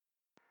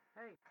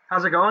Hey,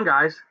 how's it going,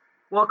 guys?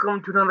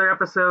 Welcome to another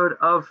episode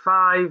of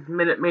 5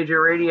 Minute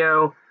Major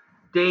Radio.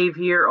 Dave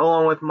here,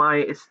 along with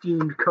my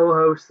esteemed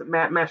co-host,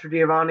 Matt Master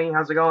Giovanni.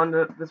 How's it going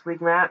this week,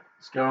 Matt?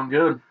 It's going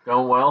good.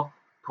 Going well.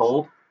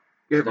 Cold.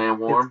 Staying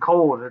warm. It's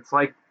cold. It's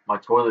like... My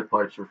toilet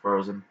pipes are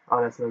frozen.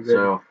 Oh, that's no good.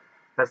 So,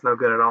 that's no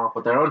good at all.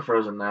 but they're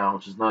unfrozen now,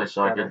 which is nice,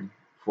 so I can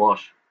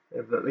flush.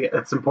 Yeah,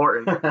 that's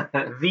important.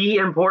 The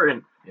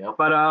important. Yep.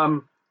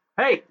 But,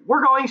 hey,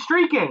 we're going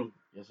streaking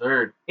Yes,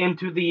 sir.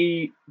 into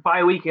the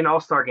bye-week and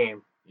All-Star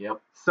game. Yep.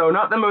 So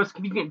not the most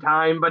convenient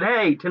time, but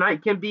hey,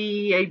 tonight can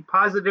be a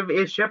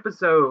positive-ish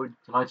episode.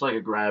 Tonight's like a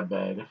grab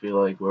bag, I feel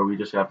like, where we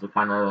just have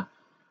to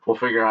we'll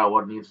figure out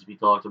what needs to be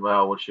talked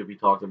about, what should be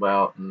talked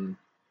about, and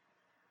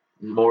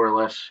more or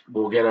less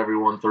we'll get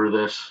everyone through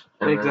this.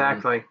 And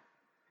exactly.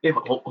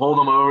 Hold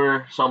them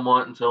over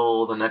somewhat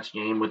until the next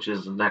game, which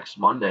is next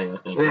Monday, I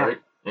think,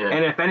 right? Yeah.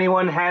 And if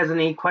anyone has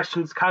any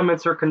questions,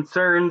 comments, or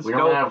concerns,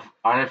 I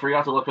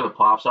forgot to look for the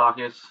pop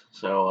sockets,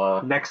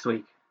 so next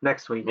week.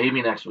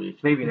 Maybe next week.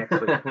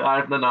 I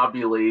have to not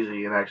be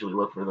lazy and actually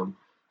look for them.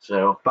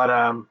 So, but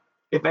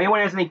if anyone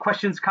has any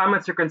questions,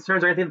 comments, or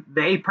concerns, or anything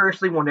they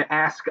personally want to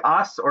ask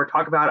us or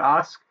talk about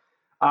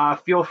us,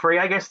 feel free.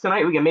 I guess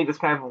tonight we can make this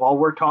kind of while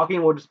we're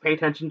talking. We'll just pay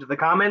attention to the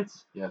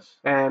comments. Yes.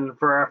 And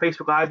for our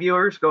Facebook Live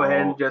viewers, go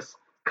ahead and just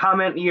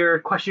comment your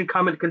question,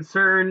 comment,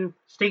 concern,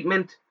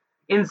 statement,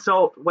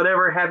 insult,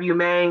 whatever have you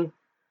may,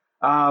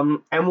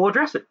 and we'll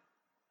address it.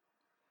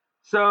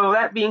 So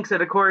that being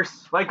said, of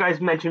course, like I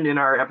mentioned in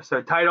our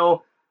episode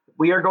title,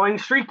 we are going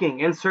streaking.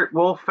 Insert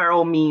Will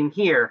Ferrell meme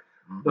here.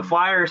 Mm-hmm. The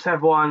Flyers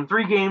have won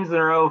 3 games in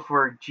a row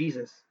for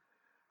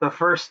the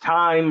first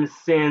time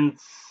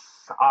since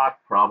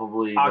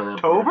probably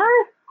October.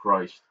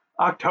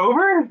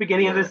 October,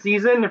 beginning of the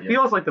season. It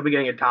feels like the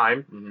beginning of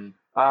time.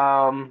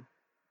 Mm-hmm.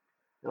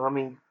 Let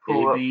me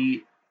pull up.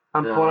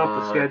 I'm pulling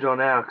up the schedule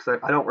now because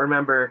I don't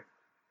remember.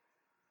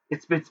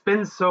 It's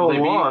been so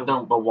long.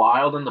 The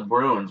Wild and the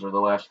Bruins are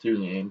the last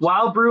 2 games.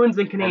 Wild, Bruins,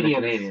 and Canadiens.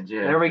 And the Canadiens,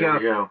 yeah. There we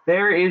go.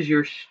 There is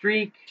your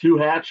streak. 2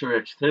 hat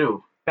tricks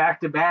too.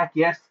 Back to back,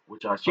 yes.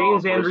 Which I saw.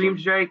 James Van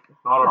Riemsdyk.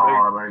 Not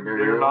a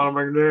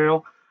big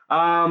deal.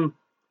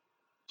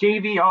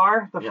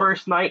 JVR, the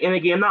first night in a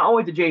game. Not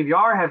only did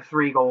JVR have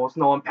 3 goals,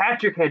 Nolan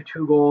Patrick had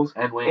 2 goals,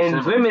 and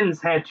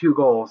Simmons had 2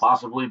 goals.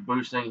 Possibly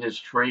boosting his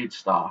trade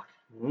stock.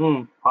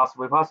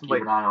 Possibly.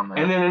 Keep an eye on that.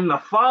 And then in the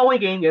following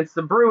game against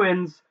the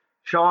Bruins,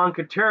 Sean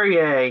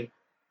Couturier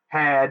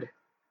had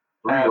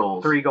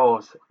 3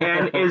 goals.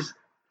 And is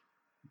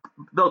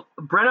the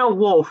Brenna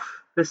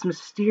Wolf, this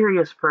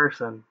mysterious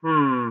person,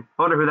 I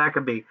wonder who that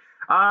could be.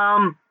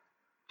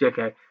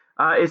 JK.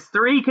 Is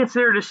 3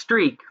 considered a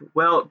streak?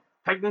 Well,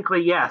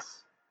 technically,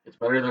 yes. It's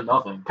better than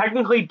nothing.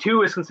 Technically,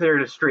 2 is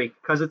considered a streak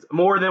because it's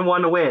more than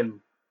 1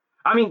 win.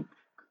 I mean,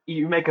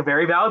 you make a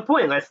very valid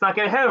point. Let's not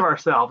get ahead of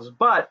ourselves.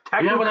 But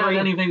technically, we haven't had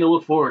anything to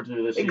look forward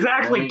to this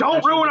exactly.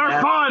 Don't ruin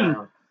our fun.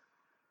 Now.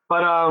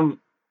 But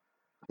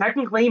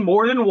technically,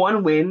 more than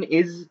 1 win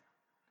is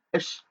a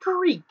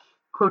streak.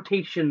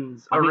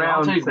 Quotations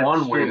around. I'll take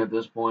 1 win at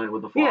this point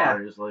with the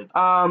Flyers.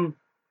 Yeah.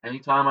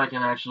 Anytime I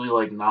can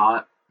actually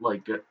not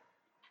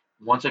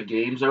once a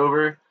game's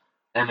over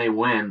and they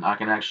win, I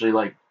can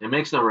actually it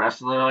makes the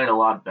rest of the night a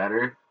lot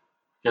better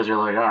because you're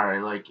all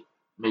right,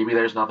 maybe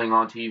there's nothing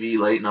on TV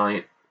late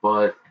night,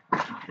 but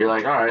you're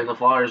all right, the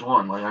Flyers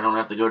won. I don't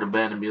have to go to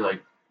bed and be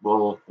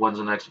well, when's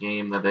the next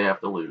game that they have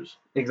to lose?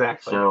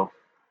 Exactly. So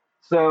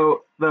on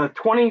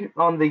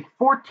the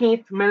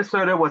 14th,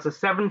 Minnesota was a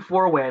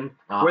 7-4 win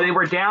where they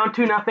were down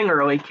 2-0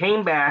 early,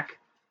 came back,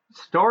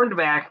 stormed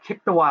back,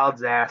 kicked the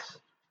Wild's ass.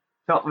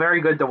 Felt very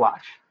good to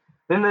watch.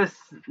 Then this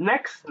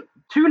next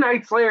 2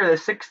 nights later, the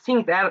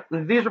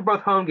 16th, these were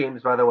both home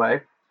games, by the way,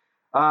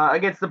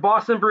 against the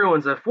Boston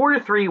Bruins, a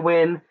 4-3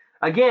 win.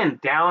 Again,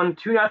 down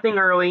 2-0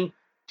 early,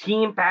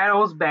 team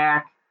paddles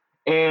back,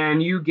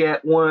 and you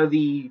get one of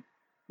the...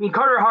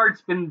 Carter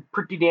Hart's been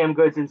pretty damn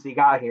good since he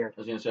got here.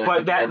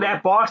 But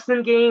that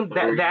Boston game,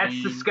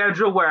 that's the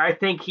schedule where I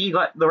think he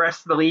let the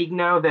rest of the league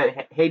know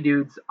that, hey,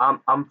 dudes,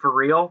 I'm for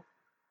real.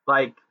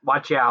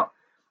 Watch out.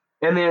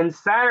 And then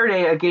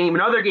Saturday,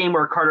 another game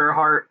where Carter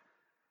Hart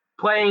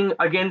playing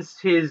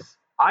against his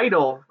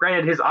idol.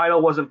 Granted, his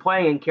idol wasn't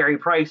playing. Carey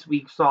Price.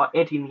 We saw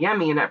Antti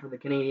Niemi in that for the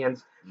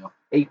Canadiens. Yep.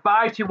 A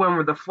 5-2 win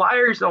where the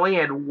Flyers only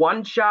had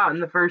 1 shot in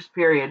the first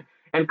period,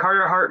 and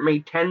Carter Hart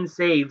made 10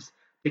 saves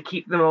to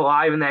keep them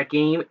alive in that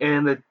game,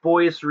 and the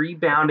boys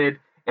rebounded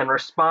and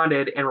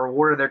responded and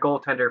rewarded their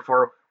goaltender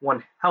for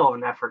one hell of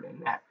an effort in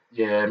that.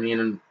 Yeah,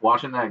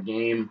 watching that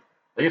game,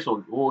 I guess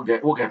we'll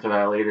get to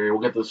that later.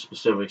 We'll get to the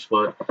specifics,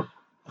 but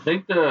I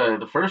think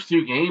the first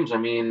 2 games,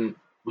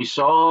 we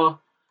saw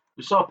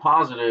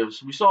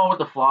positives. We saw what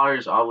the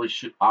Flyers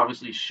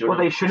obviously should. Well,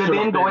 they should have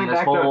been going this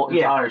back whole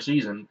entire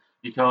season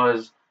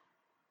because,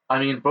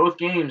 both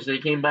games they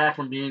came back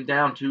from being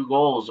down 2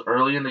 goals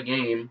early in the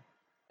game.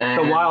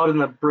 And, the Wild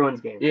and the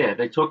Bruins game. Yeah,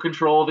 they took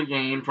control of the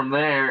game from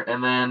there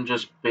and then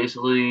just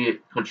basically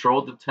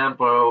controlled the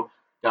tempo,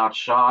 got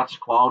shots,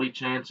 quality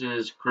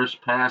chances,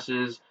 crisp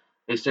passes.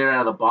 They stayed out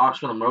of the box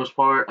for the most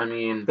part. I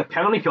mean, the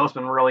penalty kill's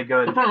been really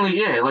good. The penalty,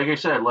 yeah, like I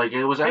said, like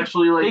it was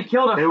actually like they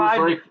killed it was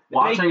like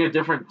watching a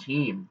different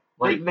team.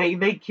 Like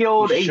they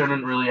killed you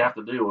shouldn't really have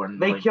to do.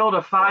 And they killed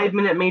a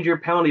 5-minute major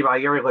penalty by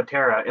Jiri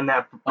Lehtera in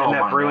that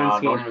Bruins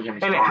game.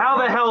 And how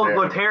the hell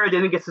Lehtera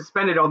didn't get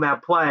suspended on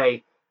that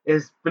play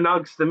is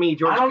beknownst to me.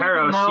 George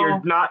Parros,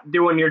 you're not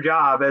doing your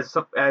job as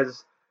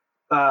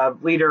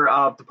leader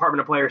of Department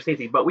of Player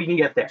Safety. But we can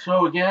get there.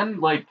 So again,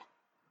 like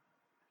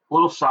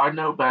little side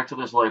note back to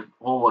this like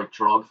whole like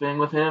drug thing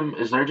with him.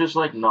 Is there just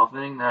like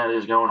nothing that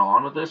is going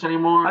on with this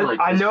anymore?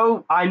 I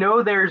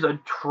know there's a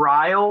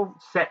trial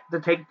set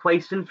to take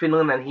place in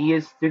Finland that he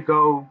is to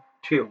go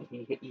to.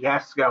 He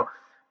has to go.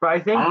 But I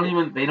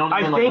think they don't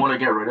even want to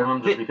get rid of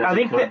him just because I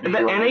think the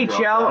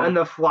NHL and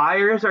the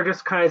Flyers are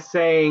just kind of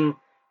saying,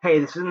 hey,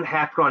 this isn't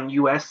happening on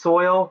U.S.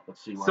 soil,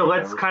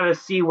 let's kind of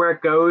see where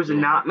it goes and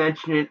not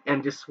mention it,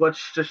 and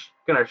let's just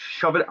gonna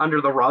shove it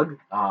under the rug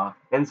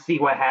and see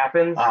what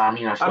happens.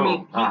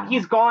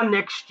 He's gone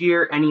next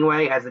year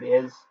anyway, as it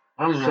is.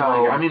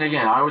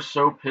 Again, I was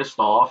so pissed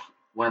off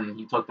when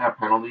he took that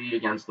penalty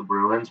against the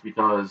Bruins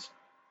because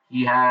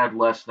he had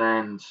less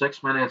than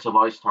 6 minutes of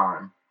ice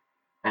time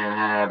and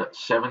had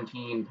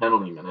 17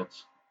 penalty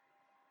minutes,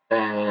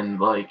 and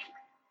like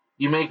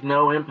you make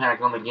no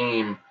impact on the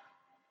game.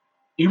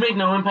 You make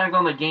no impact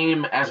on the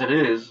game as it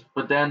is,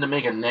 but then to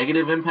make a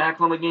negative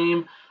impact on the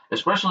game,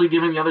 especially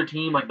giving the other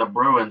team, like the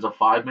Bruins, a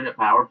 5-minute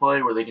power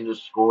play where they can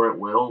just score at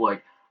will,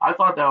 like, I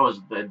thought that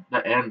was the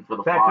end for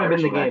the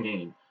Flyers for that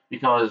game.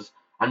 Because,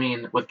 I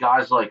mean, with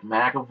guys like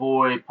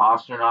McAvoy,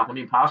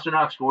 Pastrnak,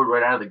 Pastrnak scored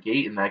right out of the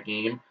gate in that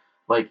game.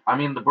 Like, I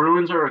mean, the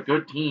Bruins are a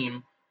good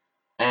team,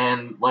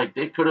 and, like,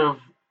 they could have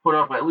put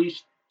up at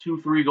least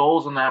 2-3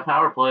 goals in that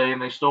power play,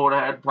 and they still would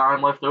have had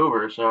time left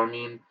over. So, I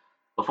mean,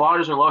 the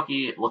Flyers are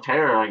lucky.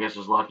 Lehtera, I guess,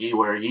 is lucky,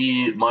 where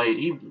he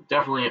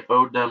definitely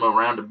owed them a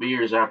round of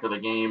beers after the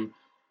game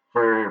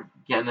for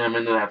getting them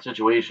into that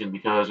situation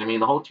because, I mean,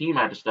 the whole team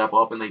had to step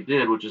up, and they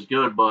did, which is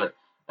good, but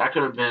that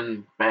could have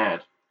been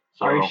bad.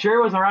 So, are you sure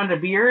it was a round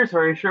of beers,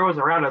 or are you sure it was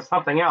a round of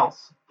something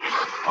else?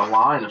 A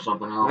line of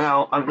something else.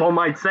 Well, one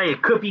might say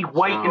it could be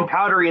white and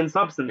powdery in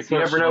substance. You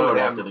never know with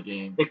them. After the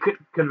game. It could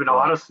have been a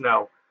lot of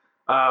snow.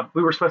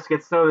 We were supposed to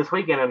get snow this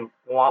weekend, and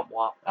womp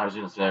womp. I was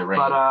going to say rain.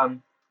 But,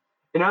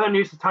 in other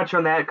news to touch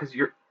on that, because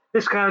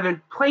this kind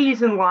of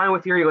plays in line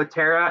with Jiri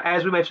Lehtera.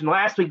 As we mentioned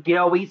last week,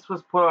 Dale Weise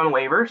was put on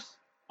waivers.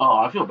 Oh,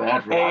 I feel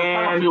bad for him.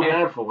 I feel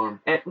bad for him.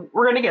 And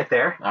we're going to get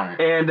there. All right.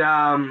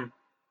 And,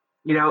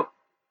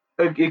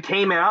 it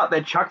came out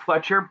that Chuck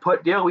Fletcher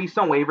put Dale Weise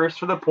on waivers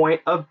for the point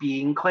of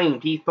being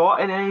claimed. He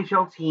thought an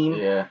NHL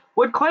team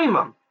would claim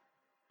him.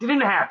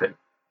 Didn't happen.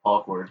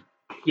 Awkward.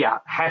 Yeah,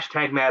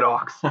 hashtag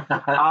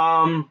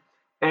MadHawks.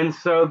 And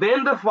so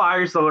then the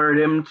Flyers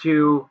alerted him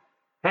to,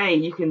 hey,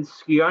 you can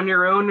ski on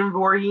your own in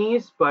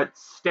Voorhees, but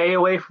stay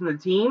away from the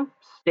team.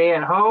 Stay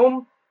at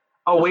home.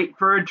 I'll wait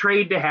for a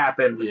trade to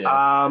happen.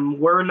 Yeah.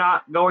 We're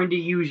not going to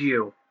use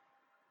you.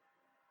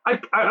 I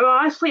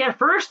honestly, at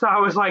first, I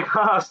was like,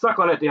 stuck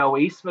on it, Dale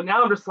Weise. But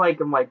now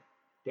I'm like,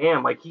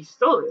 damn, like, he's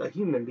still a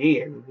human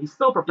being. He's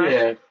still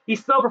professional. Yeah. He's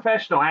still a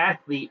professional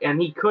athlete,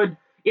 and he could,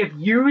 if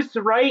used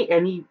right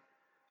and he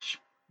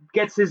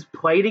gets his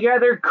play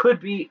together,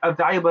 could be a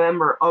valuable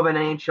member of an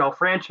NHL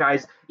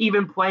franchise,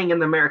 even playing in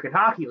the American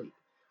Hockey League.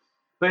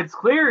 But it's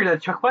clear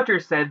that Chuck Fletcher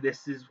said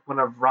this is one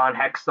of Ron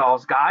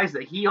Hextall's guys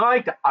that he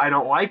liked. I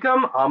don't like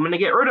him. I'm going to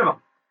get rid of him.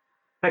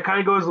 That kind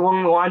of goes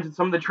along the lines of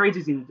some of the trades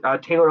he's seen.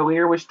 Taylor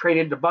Lear was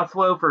traded to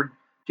Buffalo for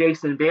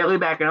Jason Bailey,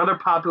 back another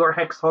popular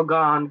Hextall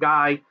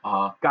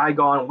guy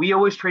gone. Wheel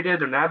was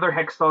traded, another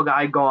Hextall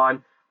guy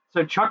gone.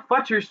 So Chuck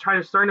Fletcher's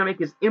starting to make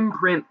his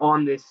imprint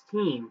on this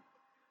team.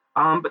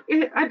 But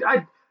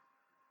I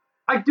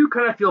do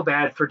kind of feel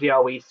bad for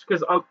Dale Weise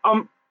because,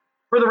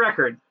 for the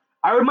record,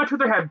 I would much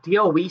rather have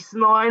Dale Weise in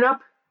the lineup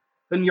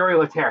than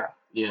Jiri Lehtera.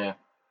 Yeah.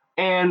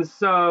 And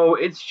so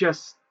it's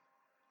just,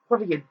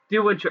 what are you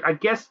doing? I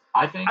guess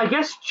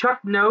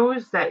Chuck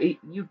knows that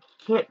you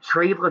can't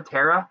trade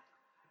Lehtera,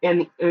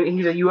 and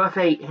he's a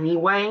UFA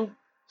anyway.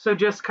 So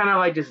just kind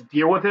of just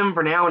deal with him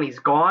for now, and he's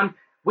gone.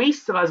 Weise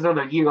still has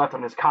another year left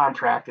on his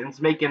contract, and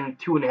is making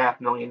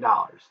 $2.5 million.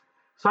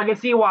 So I can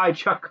see why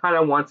Chuck kind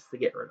of wants to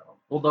get rid of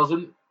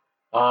him.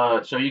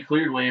 Well, so he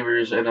cleared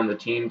waivers, and then the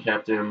team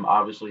kept him,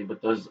 obviously.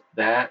 But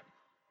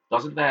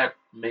doesn't that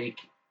make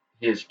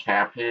his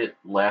cap hit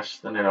less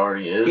than it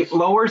already is? It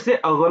lowers it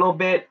a little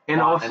bit, and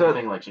not also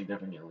anything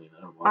significantly.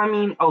 I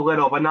mean, a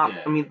little, but not.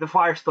 Yeah. I mean, the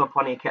Flyers still have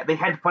plenty of cap. They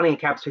had plenty of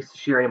cap space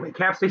this year anyway.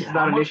 Cap space is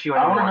not an issue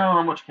anymore. I don't know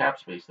how much cap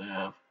space they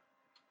have.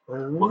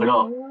 Look it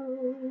up,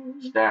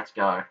 stats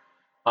guy.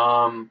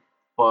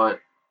 But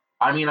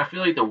I mean, I feel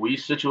like the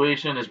Weise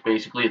situation is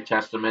basically a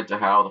testament to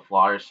how the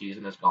Flyers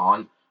season has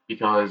gone,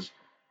 because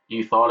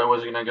you thought it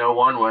was going to go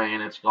one way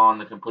and it's gone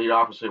the complete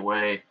opposite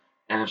way,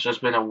 and it's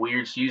just been a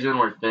weird season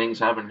where things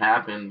haven't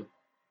happened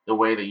the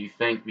way that you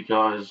think,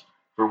 because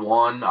for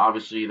one,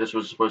 obviously this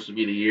was supposed to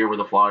be the year where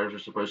the Flyers were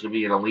supposed to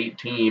be an elite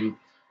team,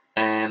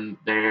 and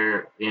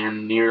they're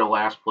in near the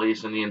last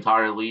place in the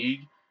entire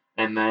league,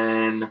 and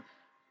then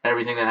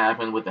everything that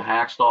happened with the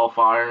Hackstall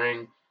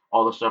firing,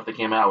 all the stuff that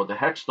came out with the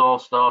Hextall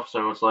stuff.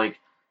 So it's like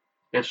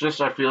it's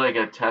just I feel like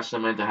a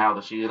testament to how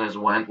the season has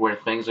went, where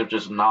things have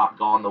just not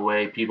gone the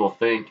way people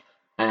think.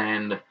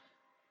 And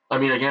I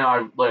mean, again,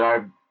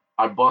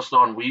 I bust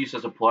on Weiss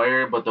as a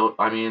player, but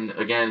I mean,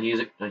 again, he's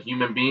a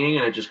human being,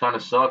 and it just kind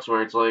of sucks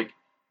where it's like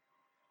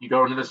you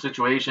go into this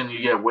situation,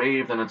 you get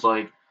waived, and it's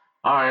like,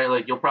 all right,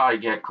 like you'll probably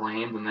get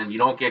claimed, and then you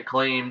don't get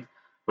claimed,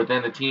 but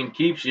then the team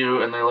keeps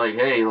you, and they're like,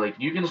 hey, like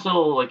you can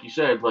still, like you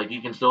said, like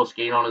he can still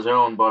skate on his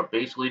own, but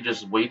basically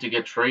just wait to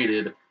get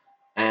traded.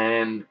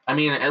 And I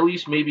mean, at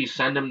least maybe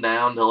send him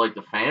down to like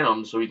the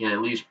Phantoms so he can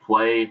at least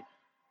play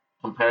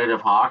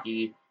competitive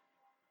hockey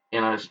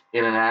in an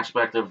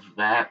aspect of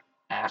that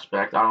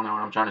aspect. I don't know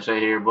what I'm trying to say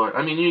here, but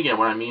I mean, you get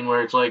what I mean,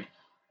 where it's like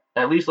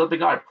at least let the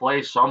guy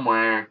play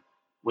somewhere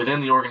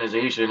within the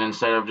organization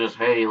instead of just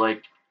hey,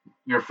 like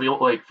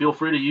feel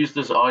free to use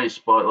this ice,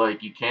 but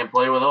like you can't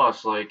play with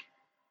us. Like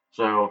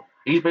so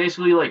he's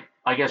basically like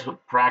I guess a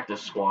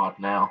practice squad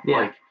now. Yeah.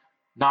 Like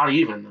not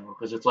even though,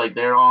 because it's like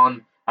they're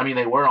on. I mean,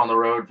 they were on the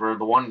road for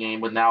the one game,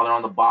 but now they're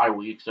on the bye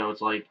week, so it's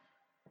like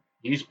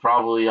he's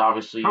probably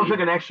obviously. Probably took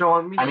an extra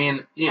long. I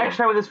mean, yeah.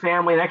 Extra time with his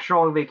family, an extra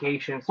long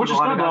vacation. Which is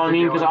good though. I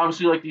mean, because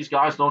obviously, like these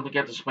guys don't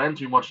get to spend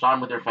too much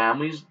time with their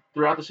families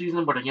throughout the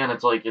season. But again,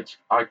 it's like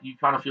you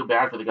kind of feel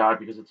bad for the guy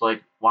because it's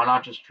like, why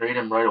not just trade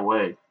him right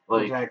away?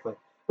 Like exactly.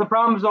 The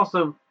problem is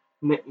also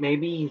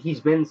maybe he's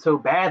been so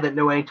bad that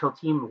no NHL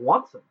team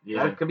wants him.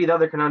 Yeah. That could be the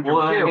other conundrum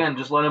well, too. Again,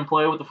 just let him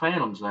play with the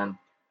Phantoms then.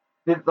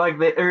 Like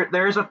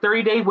there's a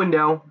 30-day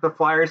window the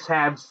Flyers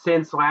have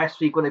since last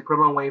week when they put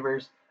him on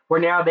waivers,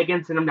 where now they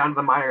can send him down to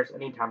the minors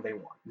anytime they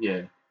want.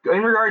 Yeah.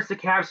 In regards to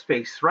cap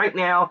space, right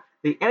now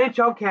the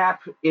NHL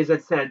cap is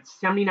at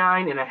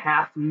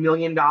 $79.5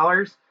 million,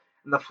 and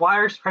the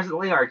Flyers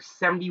presently are at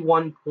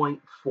 71.4.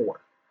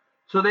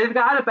 So they've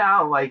got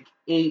about like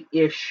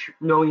 $8-ish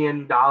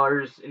million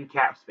in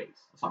cap space.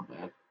 That's not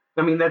bad.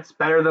 I mean, that's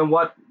better than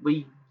what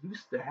we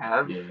used to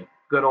have. Yeah.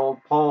 Good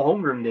old Paul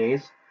Holmgren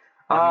days.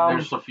 I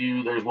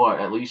mean, there's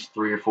at least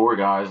 3 or 4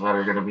 guys that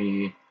are going to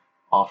be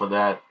off of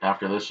that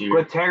after this year.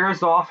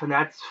 Gutierrez off, and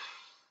that's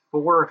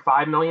 $4 or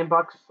 $5 million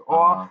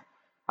off.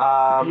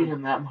 Paid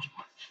him that much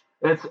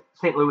money. It's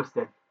St. Louis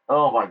did.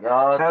 Oh my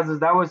God.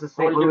 That was the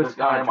St. Louis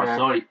guy contract.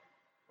 On my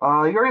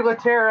site. Yuri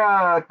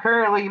Laterra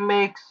currently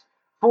makes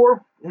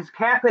his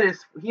cap hit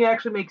is he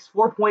actually makes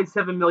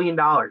 $4.7 million.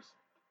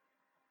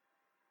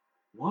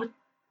 What?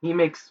 He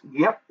makes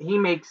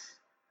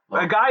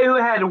a guy who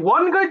had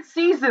one good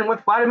season with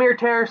Vladimir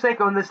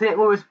Tarasenko in the St.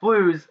 Louis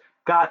Blues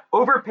got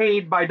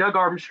overpaid by Doug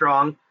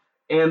Armstrong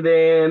and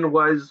then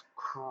was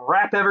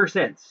crap ever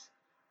since.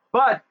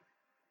 But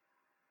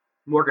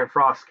Morgan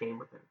Frost came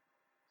with him.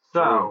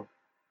 So.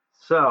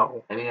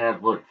 And he had,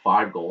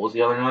 5 goals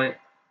the other night?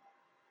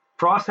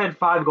 Frost had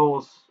 5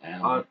 goals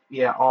on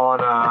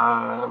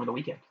the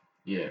weekend.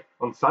 Yeah.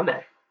 On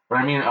Sunday. But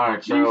I mean,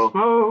 alright, so. Beast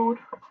mode.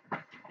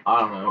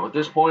 I don't know. At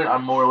this point,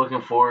 I'm more looking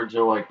forward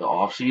to the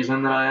off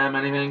season than I am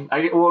anything.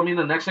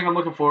 The next thing I'm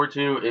looking forward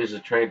to is a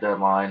trade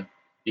deadline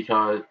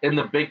because in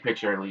the big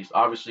picture, at least,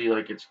 obviously,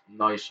 it's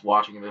nice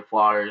watching the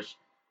Flyers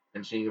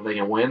and seeing if they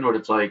can win. But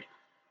it's I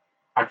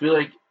feel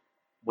like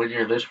when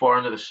you're this far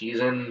into the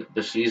season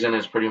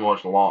is pretty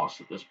much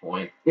lost at this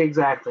point.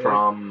 Exactly.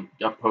 From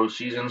a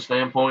postseason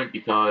standpoint,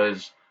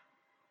 because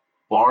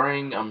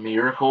barring a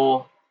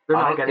miracle,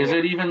 is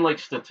it even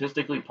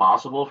statistically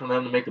possible for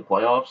them to make the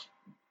playoffs?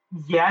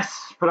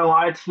 Yes, but a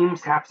lot of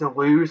teams have to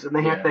lose, and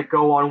they have to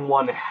go on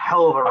one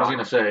hell of a run. I was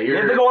gonna say they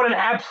have to go on an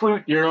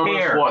absolute You're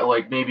tear.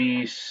 almost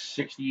maybe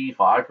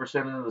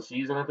 65% into the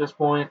season at this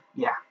point.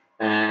 Yeah.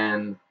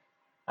 And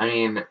I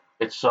mean,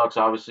 it sucks.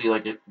 Obviously,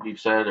 we've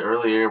said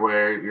earlier,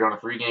 where you're on a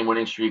 3-game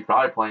winning streak,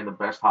 probably playing the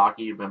best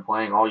hockey you've been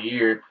playing all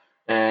year,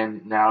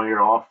 and now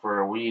you're off for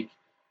a week,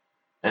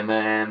 and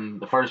then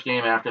the first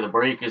game after the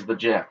break is the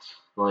Jets.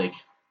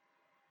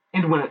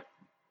 And win it.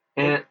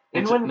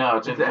 It's in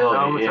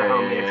Philly.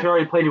 It's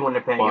already played in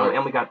Winnipeg,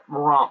 and we got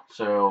romped.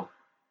 So,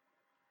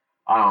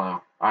 I don't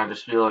know. I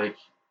just feel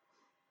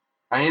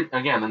again,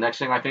 the next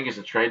thing I think is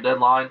the trade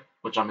deadline,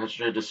 which I'm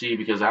interested to see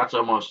because that's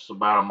almost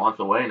about a month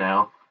away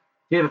now.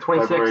 Yeah, the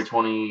 26th. February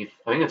 20th.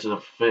 I think it's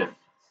the 5th.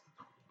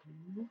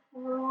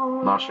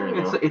 Not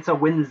sure. It's a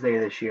Wednesday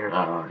this year.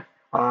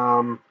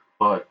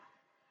 But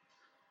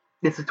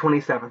it's the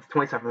 27th.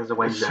 27th is a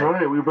Wednesday. That's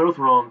right. We were both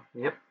wrong.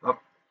 Yep.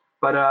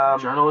 But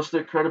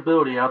journalistic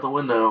credibility out the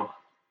window.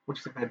 Which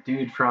is that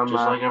dude from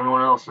just like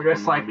everyone else.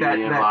 Just like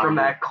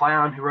that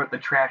clown who wrote the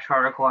trash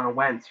article on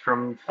Wentz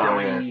from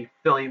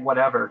Philly,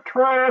 whatever.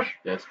 Trash.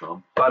 That's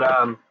dumb. But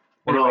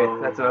anyway,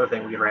 that's another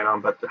thing we can rant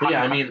on. But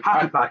hockey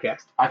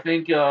podcast. I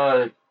think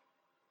the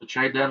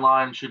trade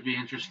deadline should be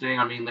interesting.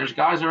 I mean, there's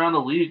guys around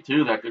the league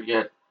too that could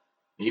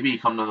maybe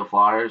come to the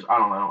Flyers. I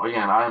don't know.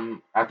 Again,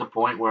 I'm at the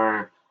point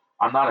where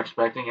I'm not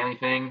expecting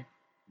anything,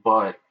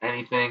 but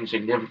anything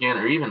significant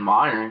or even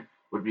minor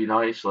would be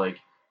nice.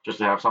 Just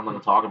to have something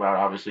to talk about,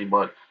 obviously,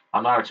 but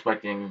I'm not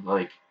expecting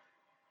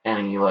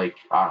any I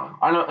don't know.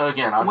 I know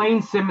again.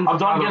 Wayne Simmons. I'm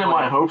done getting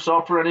my hopes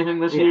up for anything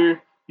this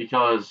year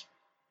because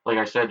like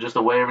I said, just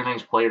the way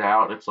everything's played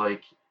out, it's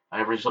like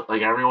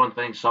everyone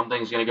thinks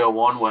something's gonna go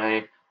one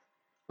way,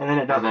 and then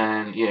it doesn't.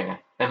 And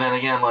then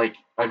again, like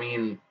I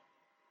mean,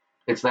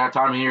 it's that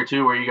time of year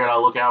too where you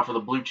gotta look out for the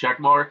blue check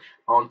mark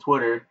on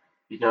Twitter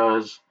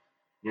because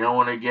you don't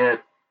want to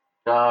get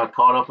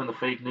caught up in the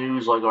fake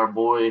news like our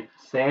boy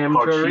Sam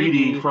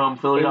Carchidi from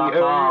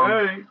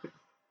Philly.com. Hey.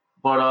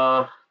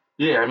 But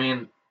yeah, I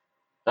mean,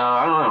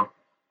 I don't know.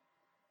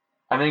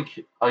 I think,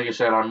 like I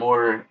said, I'm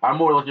more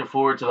looking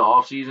forward to the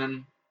off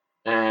season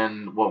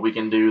and what we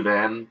can do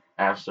then,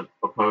 as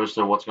opposed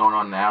to what's going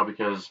on now.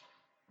 Because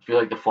I feel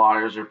like the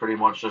Flyers are pretty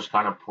much just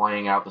kind of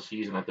playing out the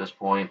season at this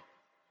point,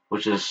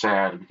 which is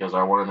sad because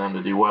I wanted them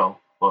to do well.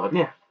 But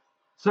yeah,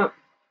 so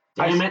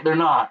damn it, they're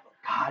not.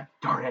 God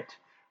darn it!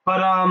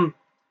 But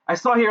I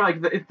saw here like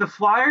if the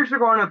Flyers are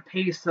going on a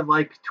pace of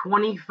like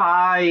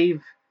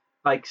 25,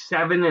 like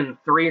 7-3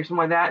 or something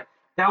like that.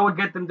 That would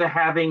get them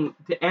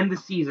to end the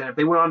season. If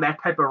they went on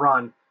that type of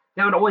run,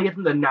 that would only get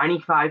them to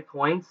 95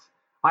 points.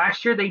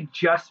 Last year, they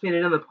just made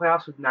it in the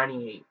playoffs with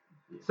 98.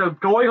 So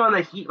going on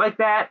the Heat like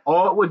that,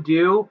 all it would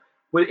do,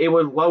 it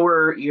would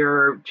lower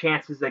your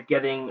chances at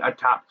getting a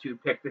top 2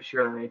 pick this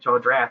year in the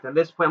NHL draft. And at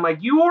this point, I'm like,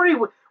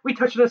 we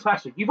touched on this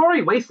last week. You've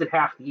already wasted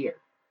half the year.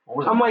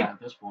 I'm like, at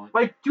this point.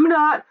 Like, do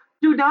not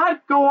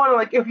go on,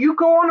 like, if you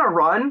go on a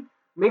run,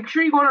 make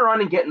sure you go on a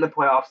run and get in the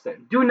playoffs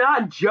then. Do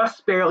not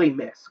just barely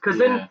miss. Because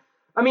then,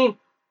 I mean,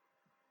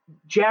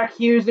 Jack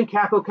Hughes and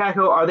Capo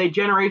Caco, are they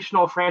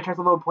generational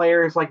franchise-level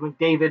players like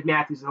McDavid,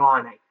 Matthews, and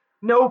Laine?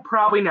 No,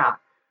 probably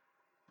not.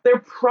 They're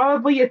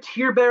probably a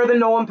tier better than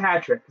Nolan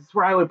Patrick. That's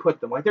where I would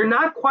put them. Like, they're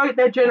not quite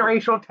that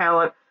generational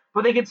talent,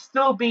 but they could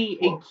still be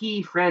a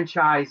key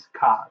franchise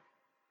cog.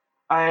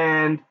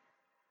 And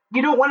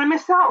you don't want to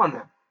miss out on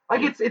them.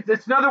 Like,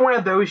 it's another one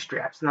of those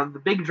drafts. Now, the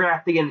big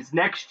draft again is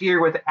next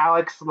year with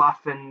Alex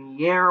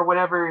Lafreniere or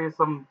whatever,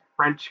 some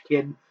French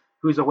kid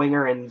who's a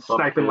winger and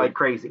sniping like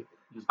crazy.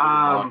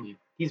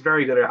 He's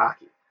very good at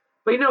hockey.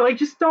 But like,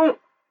 just don't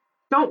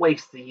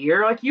waste the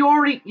year. Like, you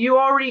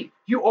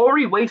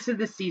already wasted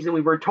this season.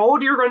 We were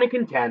told you were going to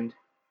contend.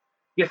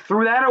 You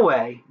threw that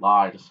away.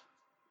 Lies.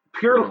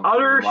 Pure,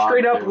 utter,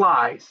 straight up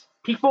lies.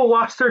 People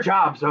lost their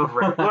jobs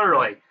over it,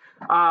 literally.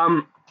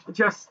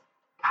 Just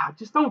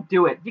don't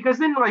do it, because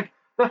then, like,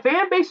 the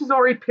fan base is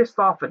already pissed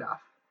off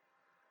enough.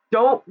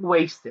 Don't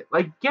waste it.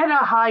 Like, get a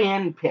high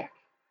end pick.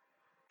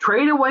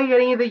 Trade away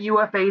any of the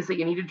UFAs that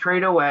you need to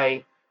trade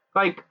away.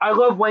 Like, I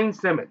love Wayne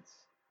Simmons,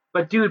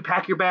 but dude,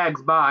 pack your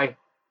bags, bye.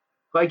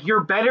 Like,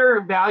 you're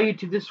better value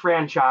to this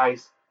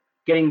franchise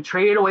getting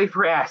traded away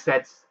for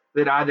assets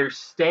than either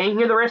staying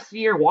here the rest of the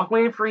year, walking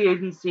away in free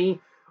agency,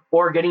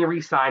 or getting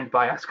re-signed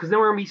by us. Because then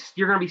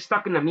you're gonna be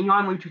stuck in the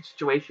Milan Lucic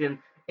situation,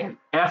 and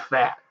F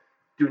that.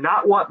 Do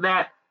not want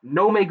that.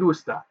 No me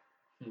gusta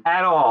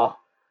at all.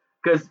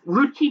 Because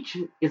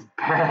Lucic is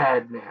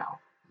bad now.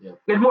 Yep.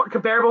 And more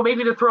comparable,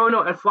 maybe to throw in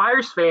at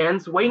Flyers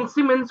fans, Wayne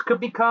Simmons could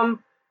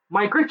become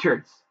Mike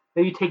Richards.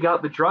 Maybe take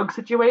out the drug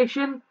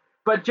situation,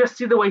 but just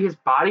see the way his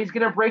body's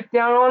going to break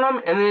down on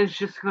him, and then it's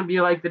just going to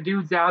be like the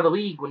dude's out of the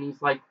league when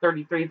he's like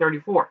 33,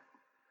 34.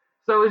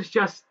 So it's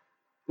just,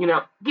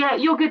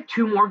 you'll get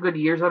 2 more good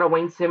years out of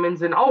Wayne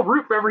Simmons, and I'll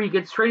root for wherever he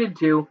gets traded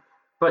to,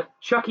 but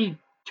Chucky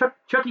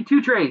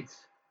 2 trades.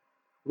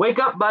 Wake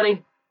up,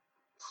 buddy.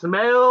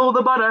 Smell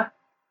the butter.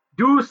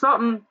 Do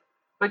something.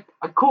 Like,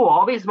 cool,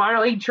 all these minor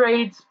league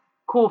trades,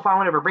 cool, fine,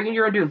 whatever. Bring in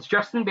your own dudes.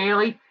 Justin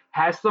Bailey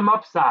has some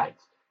upsides.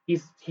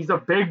 He's a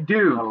big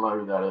dude. I don't know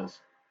who that is.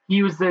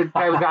 He was the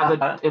guy who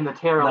got in the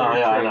Taylor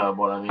trade. I know,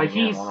 but I mean, like,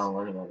 I don't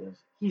know who that is.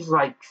 He's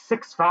like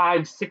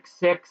 6'5",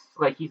 6'6",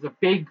 like, he's a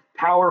big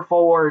power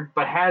forward,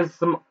 but has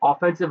some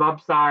offensive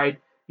upside.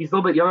 He's a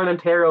little bit younger than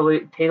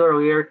Taylor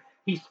Lear.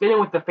 He's fitting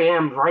with the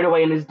Phantoms right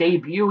away. In his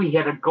debut, he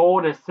had a goal,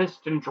 an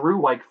assist, and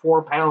drew like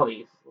 4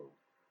 penalties.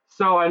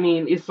 So, I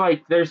mean, it's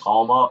like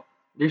call him up.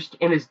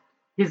 And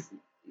his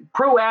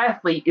pro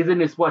athlete isn't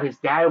his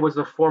dad was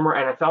a former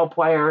NFL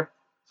player,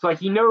 so like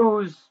he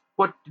knows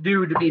what to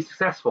do to be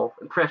successful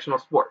in professional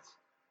sports.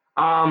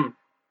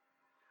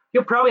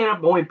 He'll probably end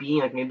up only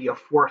being like maybe a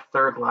 4th,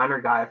 3rd liner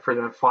guy for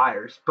the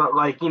Flyers, but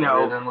like Than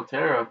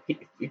Laterra.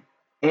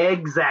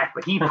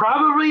 Exactly, he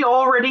probably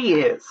already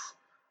is.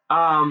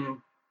 So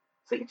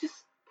you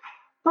just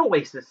don't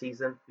waste the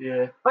season.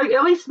 Yeah. Like,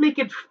 at least make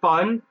it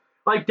fun.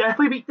 Like,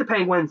 definitely beat the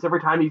Penguins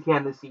every time you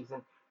can this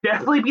season.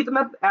 Definitely beat them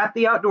at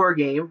the outdoor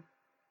game.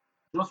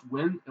 Just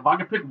win. If I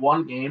could pick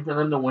one game for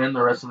them to win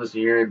the rest of this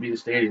year, it'd be the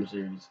Stadium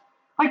Series.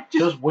 Like,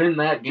 just win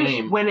that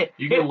game. Just win it.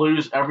 You can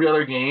lose every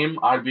other game,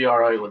 I'd be all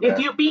right with that. If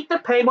you beat the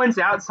Penguins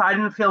outside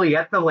in Philly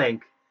at the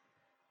Link,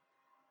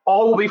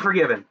 all will be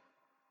forgiven.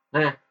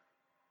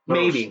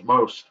 Maybe.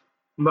 Most.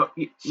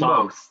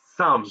 Some.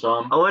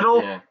 A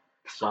little. Yeah.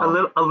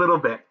 Some. A little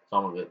bit.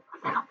 Some of it.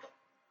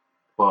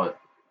 But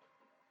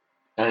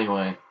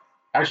anyway,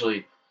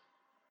 actually,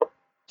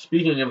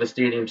 speaking of the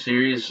Stadium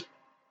Series,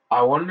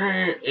 I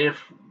wonder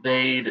if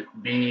they'd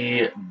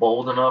be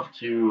bold enough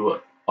to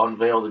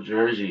unveil the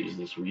jerseys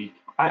this week.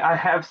 I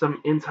have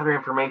some insider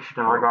information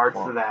in regards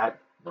to that.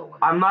 No way.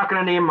 I'm not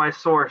going to name my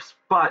source,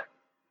 but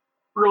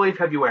early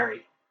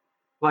February.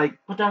 Like,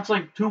 but that's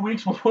like 2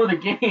 weeks before the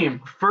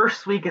game.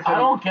 First week of I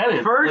February. don't get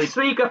it. First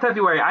week of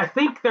February. I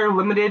think they're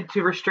limited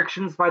to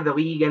restrictions by the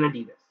league and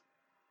Adidas.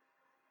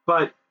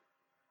 But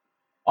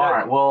all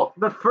right, well,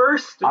 the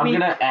first I'm week,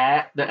 gonna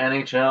at the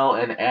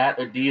NHL and at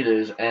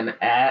Adidas and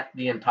at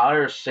the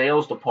entire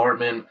sales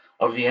department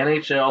of the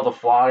NHL, the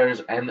Flyers,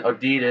 and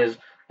Adidas,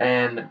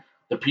 and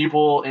the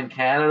people in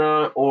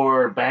Canada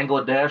or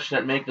Bangladesh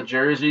that make the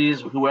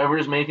jerseys. Whoever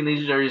is making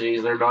these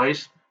jerseys, they're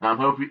nice, and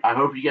I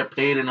hope you get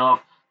paid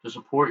enough to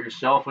support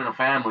yourself and a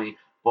family.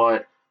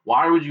 But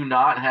why would you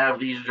not have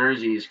these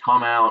jerseys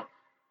come out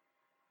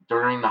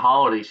during the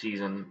holiday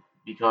season?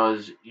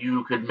 Because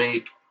you could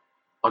make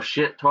a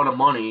shit ton of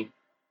money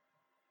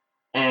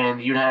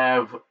and you'd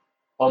have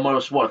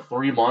almost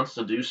 3 months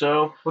to do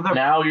so. Well,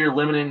 now you're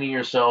limiting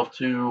yourself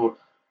to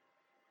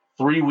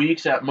 3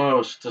 weeks at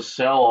most to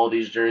sell all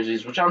these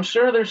jerseys, which I'm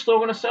sure they're still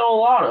going to sell a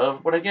lot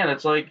of. But again,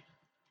 it's like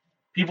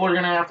people are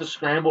going to have to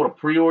scramble to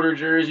pre-order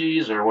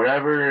jerseys or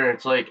whatever.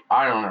 It's like,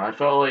 I don't know. I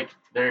felt like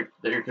there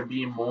could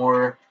be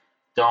more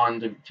done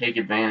to take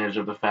advantage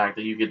of the fact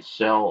that you could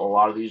sell a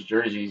lot of these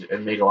jerseys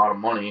and make a lot of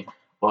money.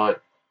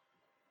 But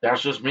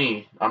that's just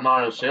me. I'm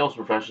not a sales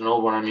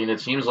professional, but I mean,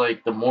 it seems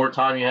like the more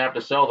time you have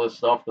to sell this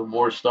stuff, the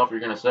more stuff you're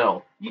going to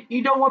sell.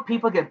 You don't want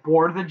people to get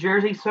bored of the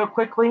jersey so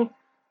quickly.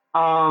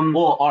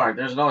 Well, all right,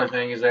 there's another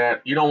thing is that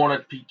you don't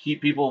want to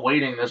keep people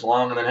waiting this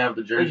long and then have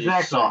the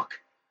jerseys suck.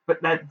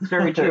 But that's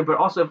very true. But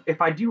also,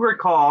 if I do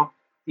recall,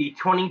 the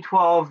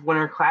 2012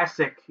 Winter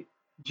Classic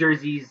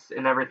jerseys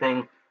and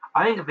everything,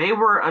 I think they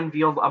were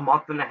unveiled a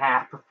month and a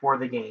half before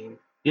the game.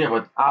 Yeah,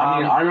 but I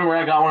mean, I remember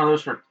I got one of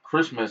those for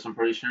Christmas, I'm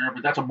pretty sure,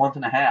 but that's a month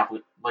and a half,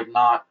 like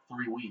not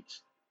 3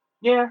 weeks.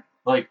 Yeah.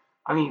 Like,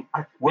 I mean,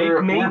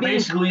 we're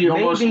basically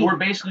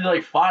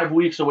like 5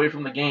 weeks away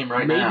from the game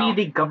now.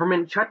 Maybe the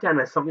government shutdown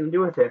has something to do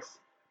with this.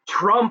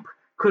 Trump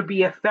could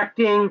be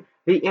affecting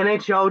the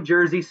NHL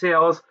jersey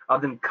sales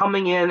of them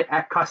coming in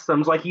at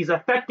customs, like he's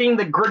affecting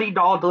the Gritty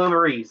Doll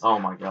deliveries. Oh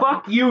my God!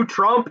 Fuck you,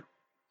 Trump!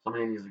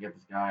 Somebody needs to get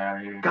this guy out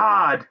of here.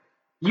 God,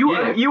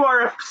 you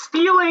are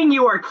stealing.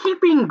 You are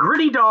keeping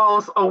Gritty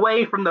Dolls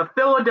away from the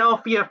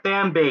Philadelphia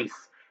fan base.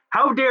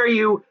 How dare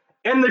you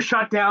end the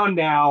shutdown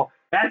now?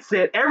 That's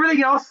it.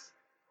 Everything else,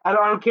 I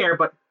don't care.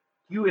 But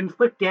you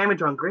inflict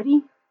damage on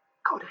Gritty?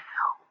 Go to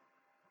hell.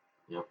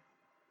 Yep.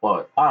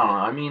 But I don't know.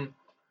 I mean,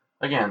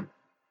 again,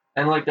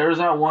 and like there was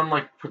that one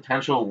like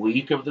potential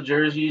leak of the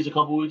jerseys a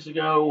couple weeks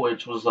ago,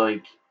 which was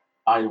like,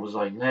 I was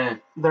like, nah.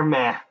 They're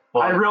meh. But,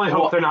 I really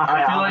hope they're not.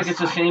 I feel like it's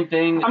the same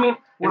thing. I mean,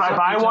 would I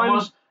buy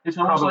one? It's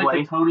almost like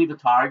the Tony the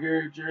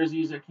Tiger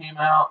jerseys that came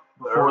out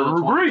before the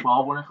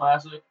 2012 Winter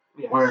Classic,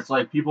 where it's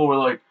like people were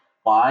like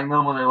buying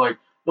them and they're like,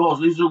 oh,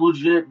 these are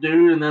legit,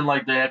 dude. And then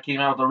like they came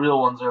out the real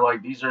ones. They're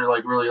like, these are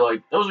like really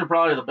like those are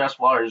probably the best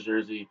Flyers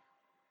jersey,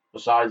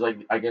 besides like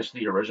I guess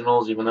the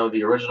originals. Even though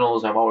the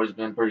originals have always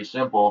been pretty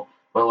simple,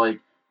 but like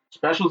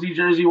specialty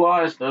jersey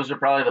wise, those are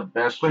probably the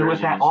best jerseys.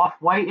 With that off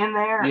white in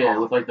there. Yeah,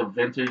 with like the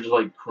vintage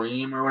like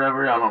cream or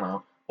whatever. I don't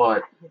know,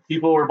 but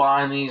people were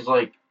buying these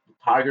like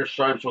tiger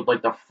stripes with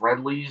like the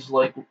friendlies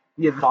like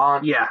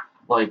font. Yeah.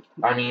 Like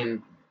I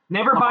mean,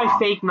 never buy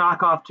fake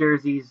knockoff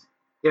jerseys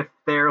if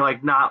they're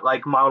like not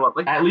like modeled up.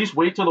 Like at least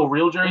wait till the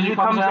real jersey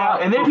comes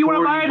out, and then if you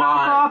want to buy a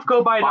knockoff,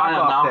 go buy a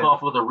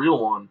knockoff with a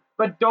real one.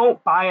 But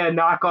don't buy a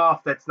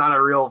knockoff that's not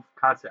a real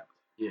concept.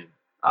 Yeah.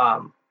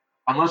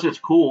 Unless it's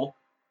cool.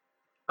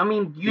 I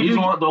mean,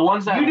 the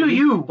ones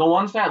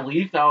that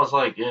leaked, I was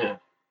like, yeah.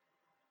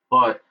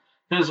 But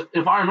because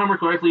if I remember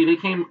correctly,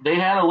 they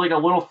had a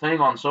little thing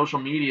on social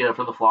media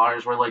for the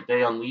Flyers where like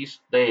they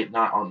unveiled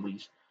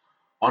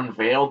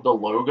the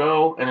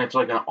logo, and it's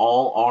like an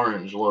all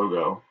orange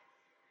logo.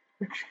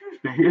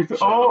 Excuse me,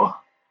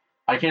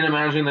 I can't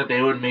imagine that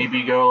they would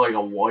maybe go like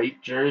a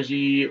white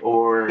jersey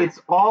or.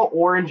 It's all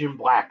orange and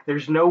black.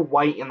 There's no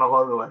white in the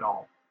logo at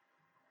all.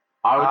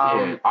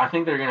 I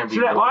think they're gonna be.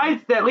 So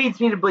that leads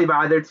me to believe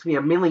either it's gonna be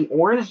a mainly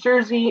orange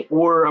jersey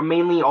or a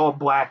mainly all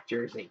black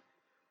jersey.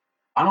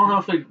 I don't know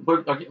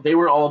if they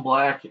were all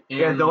black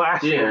in the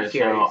last year.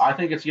 So I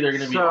think it's either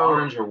gonna be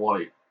orange or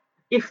white.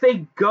 If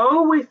they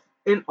go with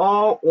an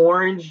all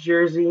orange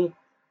jersey,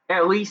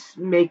 at least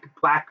make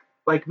black.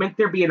 Like make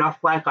there be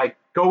enough black. Like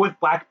go with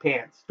black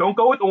pants. Don't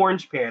go with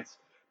orange pants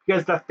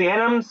because the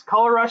Phantoms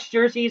Color Rush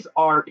jerseys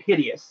are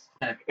hideous.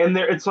 And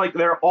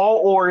they're all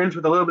orange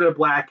with a little bit of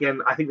black,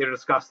 and I think they're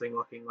disgusting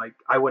looking. Like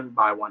I wouldn't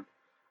buy one.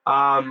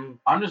 I'm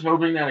just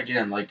hoping that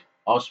again, like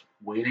us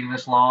waiting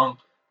this long,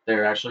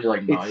 they're actually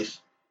like nice.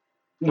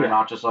 They're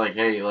not just like,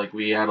 hey, like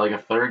we had like a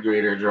third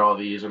grader draw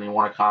these and he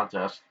won a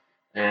contest,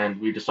 and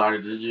we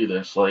decided to do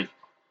this. Like,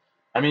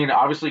 I mean,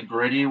 obviously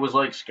Gritty was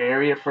like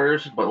scary at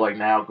first, but like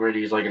now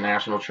Gritty's like a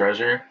national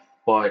treasure.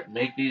 But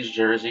make these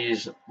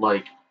jerseys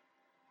like.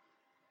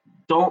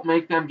 Don't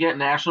make them get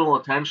national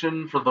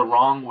attention for the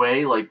wrong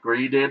way like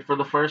Gritty did for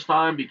the first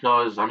time,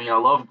 because I mean I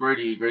love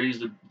Gritty.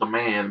 Gritty's the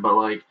man, but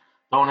like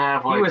don't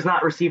have like he was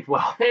not received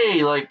well.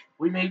 Hey, like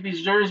we made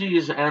these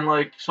jerseys and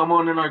like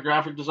someone in our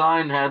graphic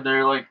design had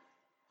their like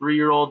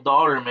 3-year-old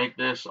daughter make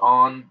this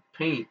on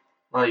paint.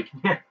 Like,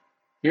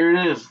 here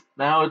it is.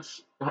 Now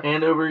it's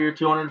hand over your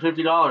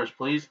 $250,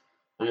 please.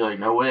 I'll be like,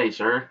 no way,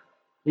 sir.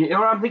 You know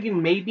what I'm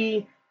thinking?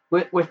 Maybe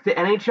with the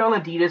NHL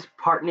and Adidas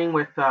partnering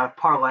with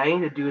Parlay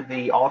to do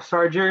the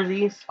All-Star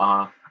jerseys.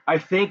 I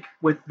think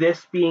with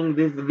this being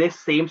this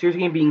same series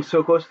game being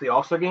so close to the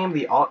All-Star game,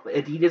 the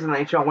Adidas and the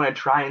NHL want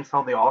to try and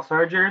sell the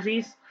All-Star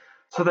jerseys,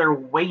 so they're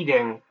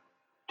waiting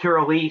to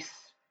release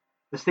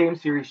the same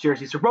series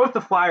jerseys for both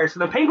the Flyers. So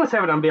the Penguins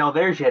haven't unveiled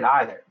theirs yet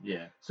either.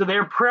 Yeah. So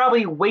they're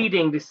probably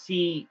waiting to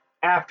see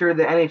after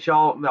the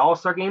NHL, the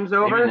All-Star game's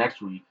over. Maybe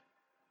next week.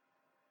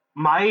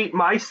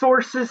 My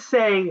sources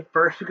say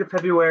first week of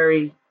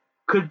February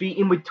could be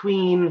in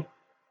between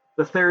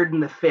the 3rd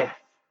and the 5th.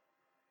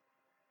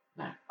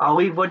 I'll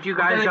leave what you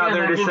guys out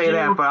there to say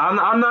that, but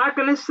I'm not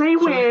going to say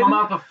when. So come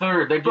out the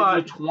 3rd. That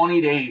gives you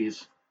 20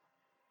 days.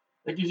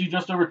 That gives you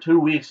just over 2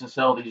 weeks to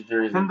sell these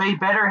jerseys. And they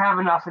better have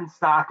enough in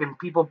stock and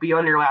people be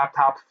on your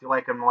laptops if you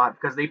like them a lot,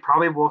 because they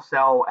probably will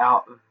sell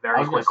out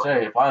very quickly. I was going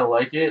to say, if I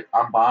like it,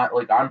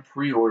 I'm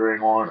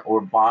pre-ordering one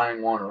or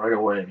buying one right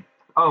away.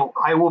 Oh,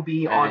 I will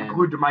be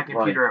glued to my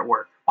computer at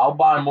work. I'll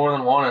buy more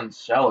than one and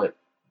sell it.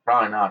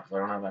 Probably not, because I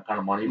don't have that kind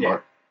of money,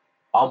 but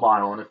I'll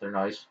buy one if they're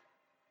nice.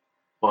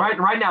 But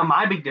right now,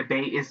 my big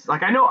debate is,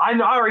 like, I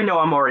already know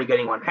I'm already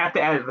getting one. Have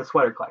to add to the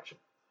sweater collection.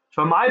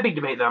 So my big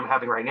debate that I'm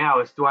having right now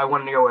is, do I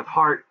want to go with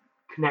Hart,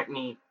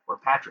 Konechny, or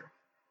Patrick?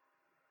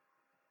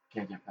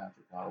 Can't get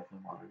Patrick out of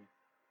him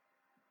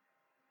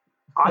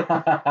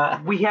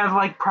already. We have,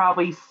 like,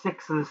 probably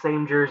 6 of the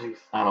same jerseys.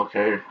 I don't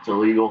care. It's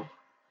illegal.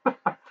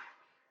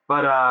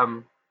 But, I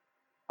don't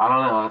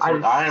know.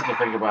 I have to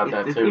think about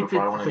that, too, if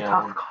I want to get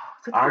one.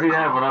 I already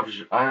have enough.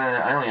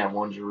 I only have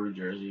one Giroux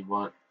jersey,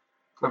 but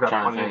I've got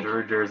plenty of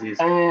Giroux jerseys.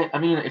 I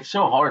mean, it's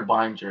so hard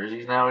buying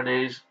jerseys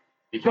nowadays.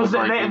 Because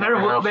they're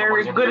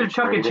good at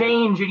chunk of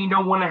change, and you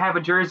don't want to have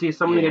a jersey if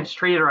someone gets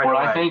traded right away.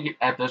 But I think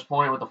at this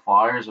point with the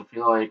Flyers, I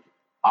feel like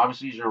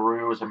obviously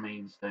Giroux is a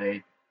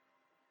mainstay.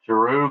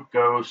 Giroux,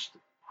 Ghost,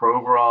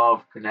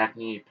 Provorov,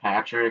 Konechny,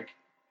 Patrick,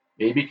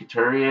 maybe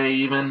Couturier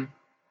even,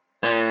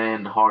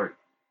 and Hart.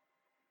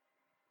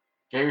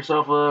 Get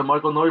yourself a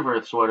Michael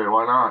Neuwirth sweater.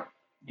 Why not?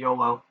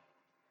 YOLO.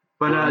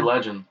 But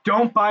legend.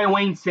 Don't buy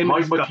Wayne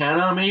Simmons. Mike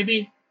McKenna,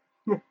 maybe?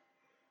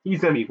 He's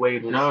going to be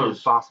waived as soon as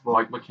possible.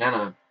 Mike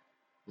McKenna.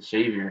 The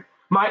savior.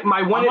 My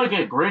one. I might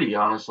get Gritty,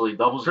 honestly.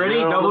 Double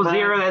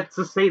zero. That's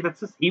a save.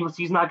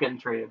 He's not getting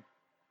traded.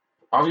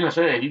 I was gonna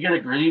say, if you get a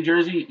Gritty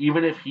jersey,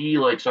 even if he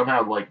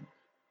somehow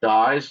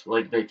dies,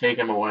 they take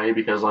him away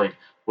because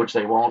which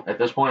they won't at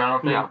this point, I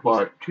don't think. No,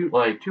 but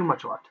too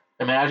much left.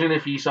 Imagine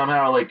if he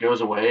somehow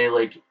goes away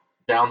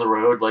down the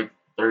road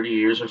 30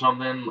 years or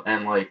something,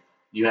 and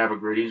you have a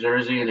Gritty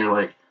jersey and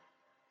you're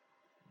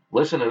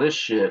listen to this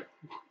shit.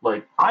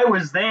 I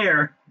was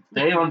there.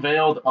 They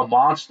unveiled a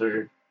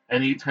monster.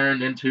 And he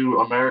turned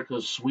into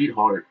America's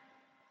sweetheart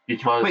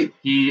because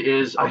he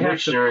is a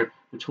mixture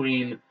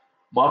between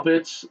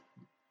Muppets,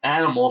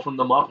 Animal from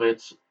the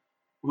Muppets,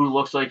 who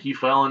looks like he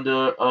fell into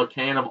a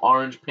can of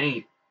orange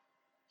paint.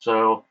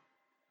 So,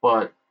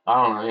 but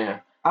I don't know, yeah.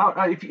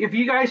 If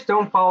you guys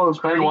don't follow,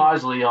 spend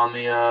wisely on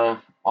the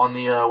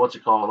what's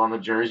it called, on the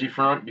jersey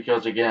front,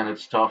 because again,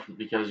 it's tough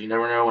because you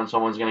never know when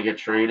someone's gonna get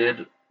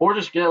traded or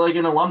just get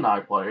an alumni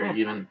player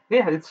even.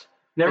 Yeah, it's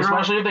never.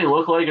 Especially if they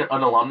look like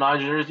an alumni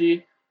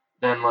jersey.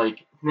 Then,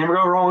 never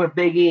go wrong with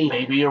Big E.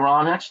 Maybe a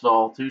Ron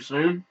Hextall. Too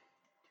soon?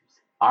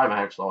 I have a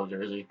Hextall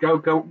jersey.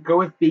 Go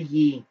with Big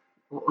E.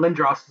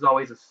 Lindros is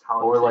always a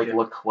solid Or, decision.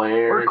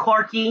 Leclaire. Or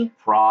Clarkey.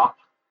 Prop.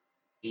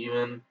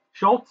 Even.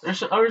 Schultz.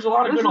 There's a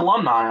lot of good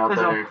alumni out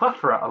there. There's a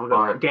plethora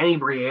of Danny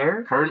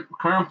Briere.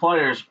 Current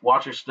players,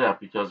 watch your step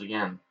because,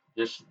 again,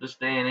 this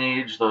day and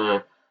age,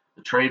 the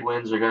trade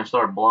winds are going to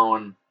start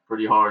blowing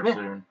pretty hard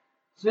soon.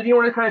 So do you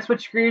want to kind of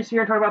switch gears here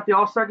and talk about the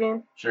All-Star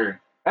game?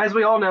 Sure. As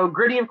we all know,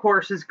 Gritty, of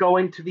course, is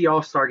going to the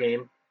All-Star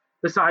game.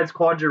 Besides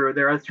Claude Giroux,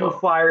 there are 2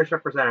 Flyers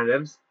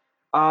representatives.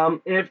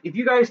 If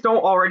you guys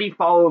don't already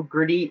follow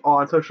Gritty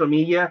on social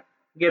media,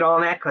 get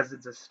on that because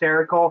it's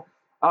hysterical.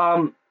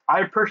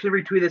 I personally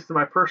retweeted this to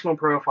my personal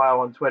profile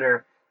on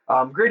Twitter.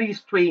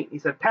 Gritty's tweet, he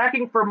said,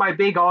 "Packing for my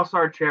big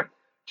All-Star trip,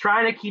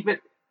 trying to keep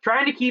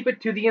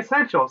it to the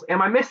essentials.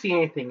 Am I missing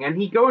anything?"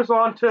 And he goes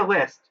on to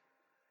list,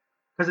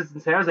 because it's in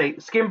San Jose,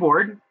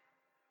 skimboard,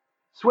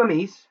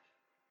 swimmies,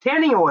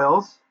 tanning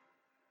oils,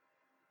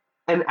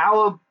 an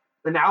aloe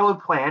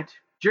plant,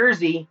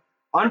 jersey,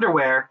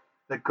 underwear,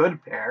 the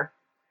good pair,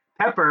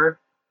 pepper,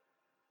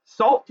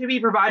 salt to be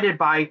provided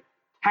by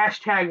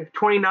hashtag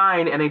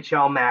 29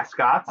 NHL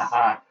mascots,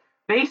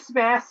 face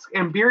masks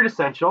and beard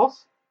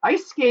essentials,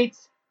 ice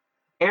skates,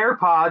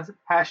 AirPods,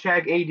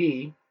 hashtag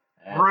AD,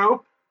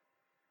 rope,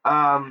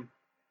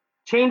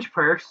 change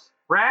purse,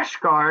 rash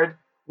guard,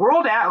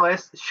 World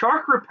Atlas,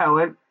 shark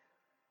repellent,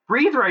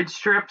 breathe right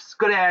strips,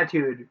 good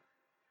attitude.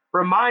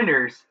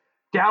 Reminders,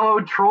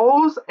 download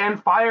Trolls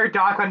and Fire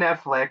Doc on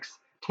Netflix,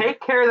 take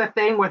care of the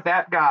thing with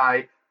that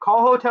guy,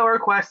 call hotel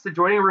requests to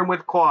join a room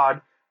with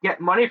Claude,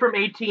 get money from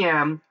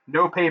ATM,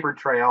 no paper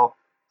trail,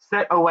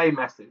 set away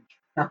message.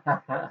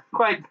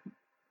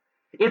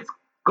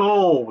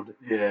 gold.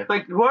 Yeah.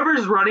 Like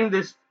whoever's running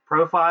this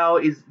profile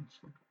is,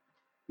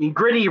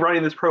 Gritty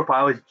running this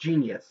profile is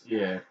genius.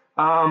 Yeah.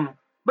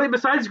 But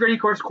besides Gritty,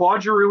 of course,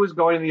 Claude Giroux is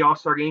going to the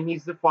All-Star game.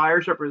 He's the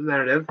Flyers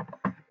representative,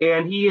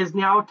 and he has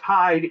now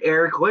tied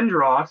Eric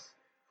Lindros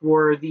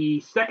for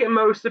the second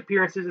most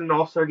appearances in an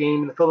All-Star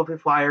game in the Philadelphia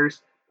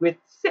Flyers with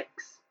 6.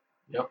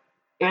 Yep.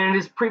 And in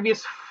his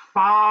previous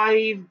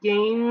 5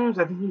 games,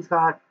 I think he's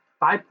got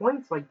 5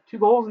 points, like 2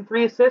 goals and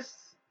 3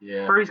 assists.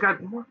 Yeah. Or he's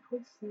got more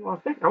points than I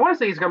think. I want to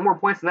say he's got more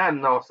points than that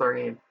in the All-Star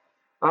game.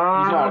 He's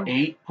got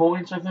 8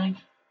 points, I think,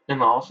 in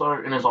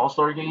his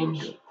All-Star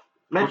games.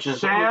 That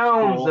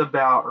sounds cool.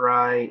 About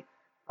right.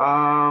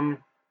 I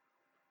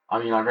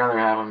mean, I'd rather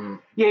have him.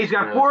 Yeah, he's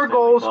got 4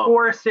 goals,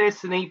 4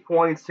 assists, and 8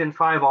 points in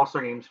 5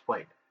 All-Star games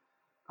played.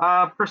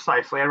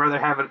 Precisely. I'd rather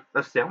have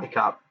a Stanley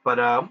Cup, but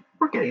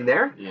we're getting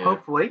there. Yeah.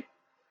 Hopefully.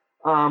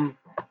 Yeah,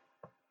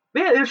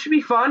 it should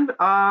be fun.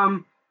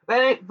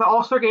 The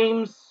All-Star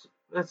games.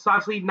 It's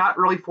obviously not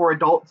really for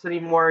adults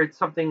anymore. It's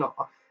something.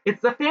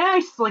 It's the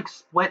fans like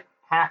split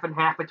half and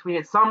half between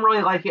it. Some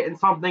really like it, and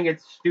some think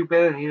it's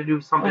stupid and need to do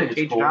something to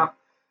change it up.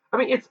 I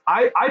mean,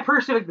 I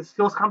personally like the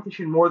skills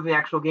competition more than the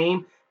actual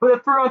game, but the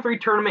 3-on-3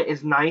 tournament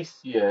is nice.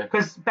 Yeah.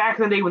 Because back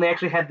in the day when they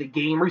actually had the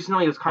game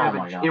recently, it was kind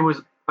of it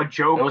was a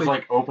joke. It was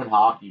like open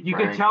hockey. You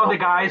could tell the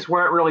guys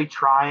weren't really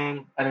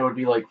trying. And it would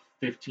be like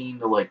 15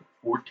 to like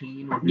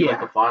 14 would be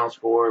like the final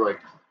score. Like,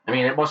 I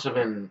mean, it must have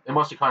kind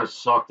of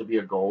sucked to be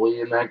a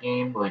goalie in that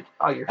game. Like,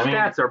 your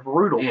stats are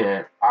brutal.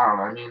 Yeah, I don't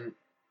know. I mean,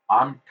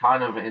 I'm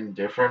kind of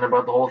indifferent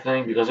about the whole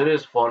thing because it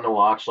is fun to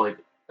watch. Like,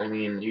 I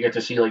mean, you get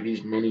to see like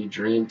these mini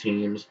dream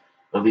teams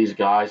of these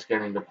guys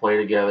getting to play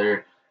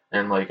together,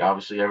 and like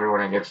obviously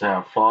everyone gets to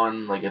have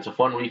fun. Like, it's a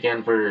fun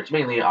weekend it's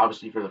mainly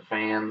obviously for the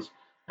fans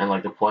and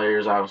like the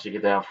players obviously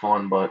get to have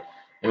fun. But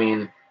I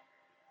mean,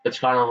 it's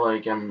kind of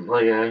like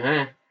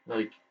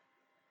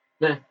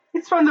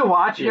it's fun to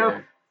watch. You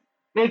know,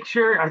 make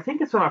sure. I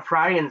think it's on a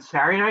Friday and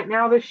Saturday night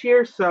now this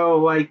year. So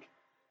like,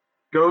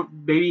 go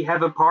maybe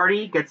have a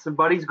party, get some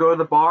buddies, go to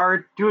the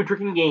bar, do a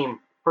drinking game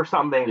for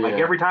something. Yeah. Like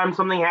every time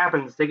something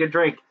happens, take a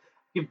drink.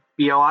 It'd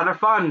be a lot of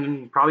fun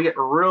and probably get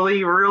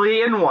really,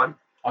 really in one.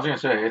 I was gonna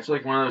say it's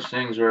like one of those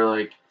things where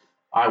like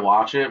I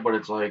watch it, but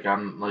it's like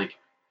I'm like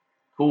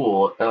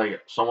cool.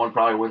 Like someone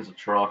probably wins a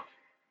truck.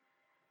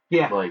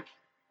 Yeah. Like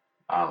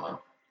I don't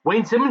know.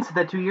 Wayne Simmons did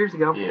that 2 years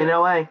ago in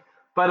LA.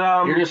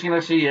 But you're just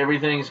gonna see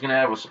everything's gonna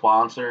have a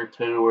sponsor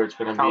too, where it's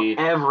gonna be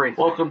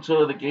everything. Welcome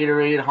to the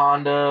Gatorade,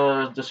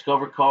 Honda,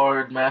 Discover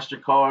Card,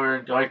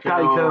 MasterCard,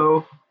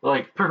 Geico.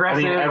 Like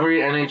Progressive. I mean, every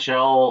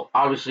NHL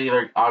obviously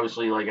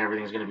like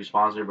everything's gonna be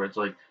sponsored, but it's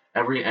like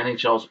every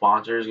NHL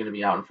sponsor is gonna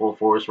be out in full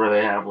force where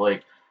they have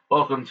like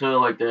welcome to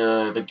like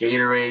the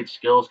Gatorade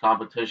skills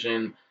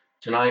competition.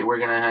 Tonight we're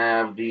gonna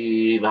have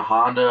the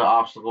Honda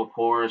obstacle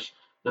course,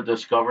 the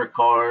Discover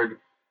Card,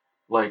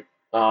 like.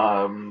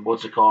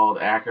 What's it called?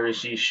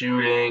 Accuracy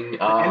shooting.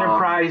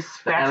 Enterprise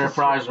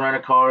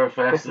Rent-A-Car,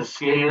 fastest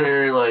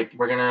skater. Like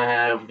we're gonna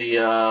have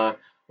the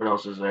what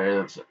else is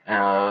there? That's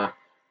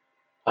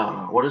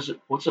what is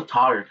it? What's the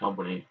tire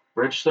company?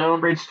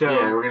 Bridgestone.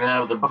 Yeah, we're gonna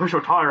have the official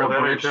tire. The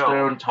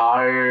Bridgestone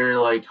tire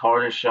like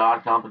hardest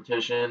shot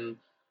competition,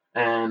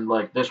 and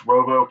like this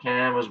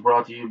RoboCam is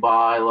brought to you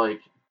by like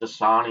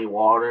Dasani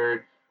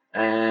Water,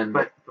 and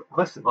but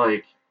listen,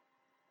 like.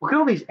 Look at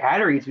all these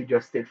ad reads we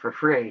just did for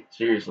free.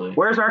 Seriously.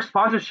 Where's our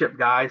sponsorship,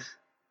 guys?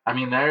 I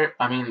mean,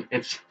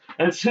 it's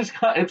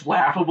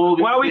laughable.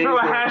 Why don't we throw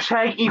a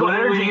hashtag Eagle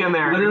Energy in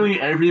there? Literally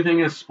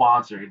everything is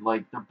sponsored.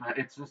 Like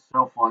it's just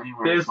so funny.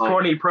 There's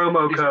 20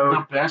 promo code.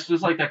 The best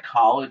is like the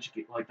college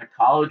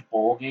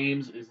bowl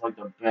games is like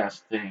the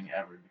best thing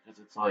ever because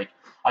it's like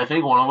I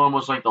think one of them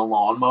was like the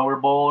lawnmower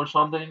bowl or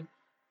something.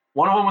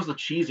 One of them was the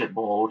Cheez-It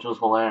bowl, which was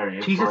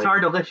hilarious. Cheez-Its are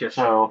delicious.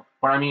 So,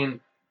 but I mean,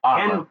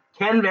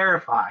 can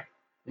verify.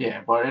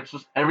 Yeah, but it's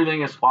just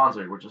everything is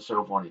sponsored, which is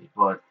so funny.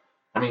 But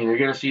I mean, you're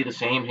gonna see the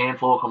same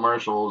handful of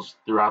commercials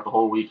throughout the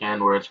whole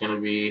weekend, where it's gonna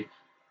be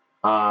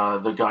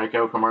the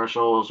Geico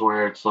commercials,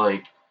 where it's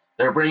like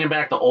they're bringing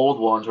back the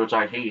old ones, which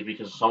I hate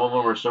because some of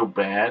them are so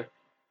bad.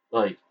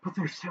 Like, but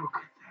they're so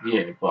good.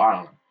 Yeah, but I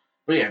don't know.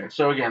 But yeah,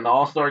 so again, the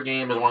All-Star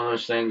Game is one of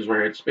those things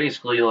where it's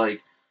basically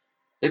like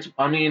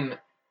I mean,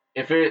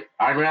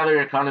 I'd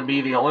rather it kind of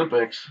be the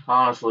Olympics,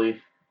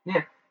 honestly.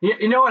 Yeah,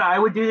 you know what I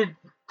would do?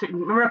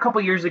 Remember a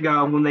couple years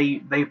ago when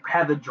they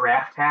had the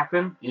draft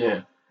happen?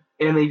 Yeah.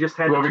 And they just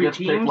had whoever 2 gets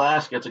teams? picked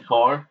last gets a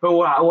car. But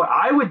what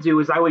I would do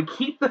is I would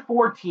keep the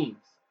 4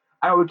 teams.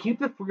 I would keep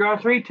the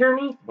 3-on-3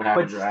 tourney,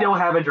 but still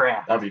have a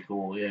draft. That'd be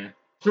cool, yeah.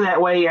 So that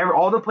way,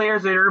 all the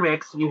players that are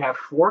mixed, and you have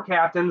 4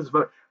 captains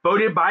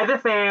voted by the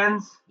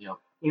fans. Yep.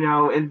 You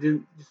know,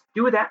 and just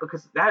do that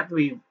because that would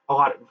be a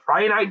lot.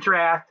 Friday night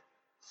draft,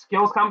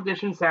 skills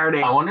competition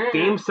Saturday,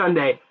 game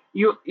Sunday.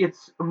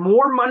 It's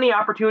more money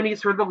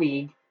opportunities for the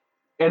league.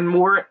 And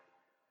more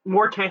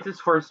chances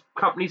for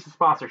companies to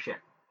sponsorship.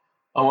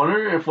 I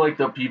wonder if like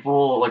the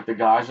people, like the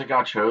guys that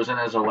got chosen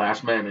as the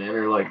last man in,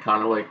 are like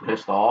kind of like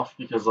pissed off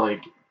because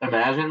like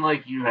imagine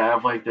like you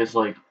have like this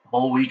like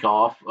whole week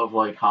off of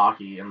like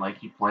hockey and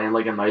like you plan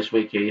like a nice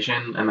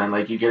vacation and then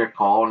like you get a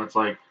call and it's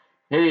like,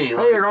 hey,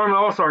 like, you're going to the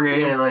All-Star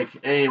game. yeah, like,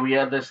 hey, we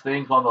had this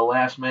thing called the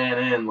last man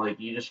in. Like,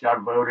 you just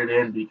got voted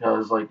in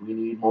because like we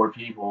need more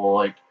people.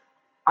 Like,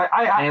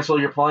 I cancel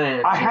your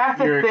plans. I have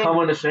to You're think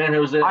coming to San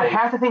Jose. I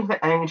have to think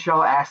that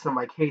NHL asked them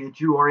like, hey, did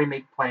you already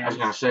make plans? I was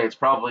gonna say it's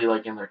probably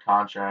like in their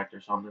contract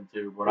or something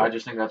too, but I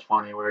just think that's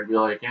funny where it'd be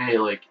like, hey,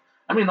 like,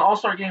 I mean, the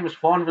All-Star game is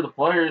fun for the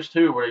players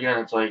too, but again,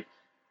 it's like,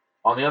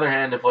 on the other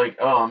hand, if like,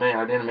 oh man,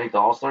 I didn't make the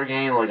All-Star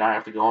game, like I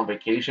have to go on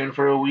vacation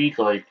for a week,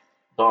 like,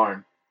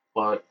 darn.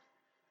 But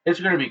it's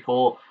gonna be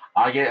cool.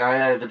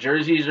 The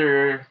jerseys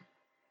are,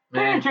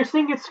 Very man,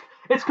 interesting.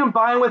 It's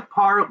combined with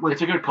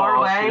it's a good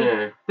cause. parlay.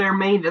 Yeah. They're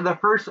made the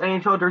first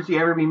NHL jersey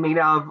ever be made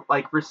out of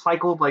like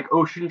recycled like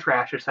ocean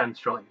trash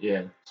essentially.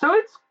 Yeah. So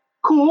it's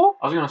cool.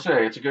 I was gonna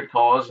say it's a good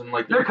cause and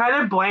like They're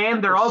kind of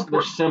bland. they're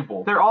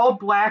simple. They're all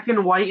black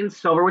and white and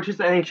silver, which is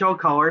the NHL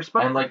colors.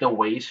 But and like the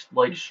waist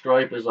like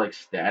stripe is like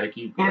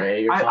staticky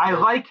gray or something. I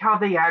like how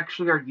they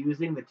actually are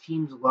using the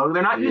team's logo.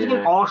 They're not using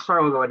an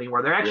all-star logo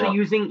anymore. They're actually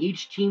using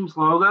each team's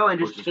logo and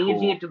just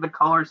changing it to the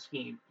color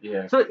scheme.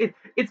 Yeah. So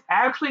it's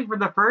actually for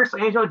the first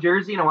NHL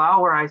jersey in a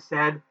while where I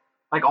said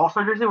like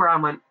all-star jersey where I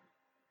went,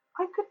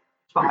 I could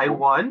buy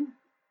one.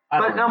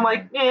 But I'm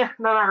like, no,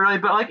 not really.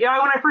 But like,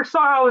 yeah, when I first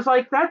saw it, I was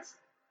like, that's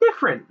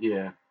different.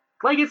 Yeah.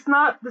 Like, it's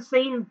not the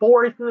same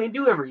boring thing they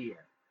do every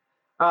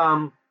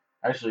year.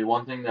 Actually,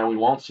 one thing that we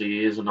won't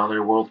see is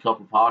another World Cup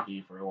of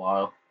hockey for a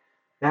while.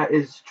 That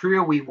is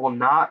true. We will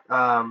not.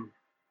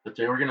 But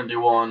they were gonna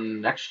do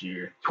one next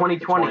year.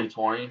 2020.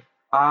 2020.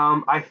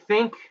 I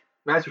think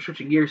as we're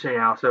switching gears here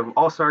now, so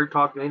All-Star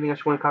talk. Anything else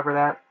you want to cover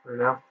that or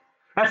no?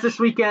 That's this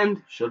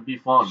weekend. Should be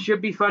fun.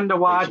 Should be fun to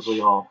watch.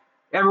 Basically all.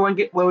 Everyone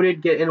get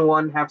loaded, get in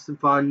one, have some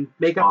fun,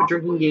 make up a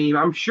drinking game.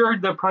 I'm sure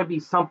there'll probably be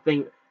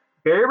something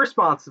very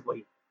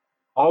responsibly.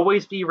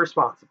 Always be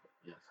responsible.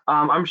 Yes.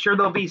 I'm sure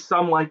there'll be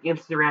some like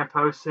Instagram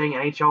posting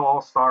NHL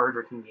All-Star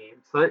drinking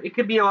games. So it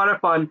could be a lot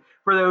of fun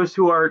for those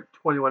who are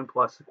 21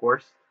 plus, of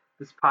course.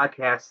 This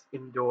podcast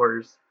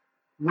endures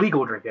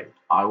legal drinking.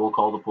 I will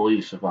call the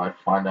police if I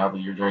find out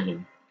that you're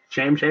drinking.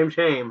 Shame, shame,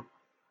 shame.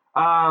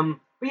 But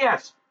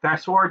yes,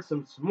 fast forward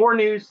some more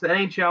news. The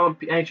NHL and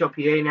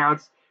NHLPA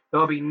announced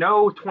there'll be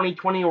no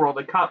 2020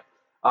 World Cup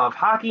of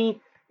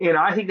hockey. And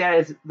I think that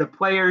is the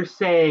players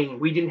saying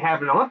we didn't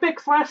have an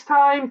Olympics last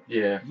time.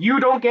 Yeah. You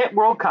don't get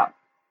World Cup.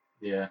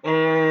 Yeah.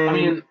 And I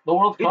mean, the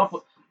World Cup.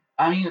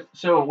 I mean,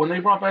 so when they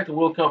brought back the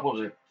World Cup, what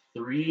was it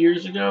 3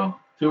 years ago?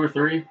 2 or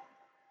 3?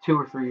 2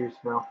 or 3 years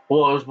ago.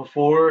 Well, it was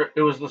before.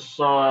 It was this.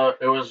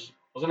 It was.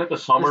 Wasn't it the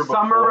summer before?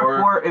 The summer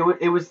before.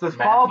 It was the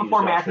fall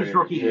before Matthews'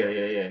 rookie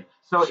year. Yeah.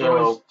 So it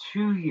was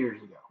 2 years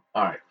ago.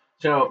 All right.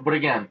 So, but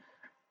again,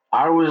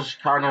 I was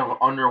kind of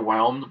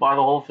underwhelmed by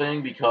the whole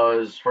thing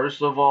because,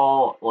 first of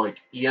all, like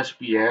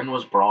ESPN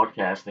was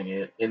broadcasting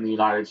it in the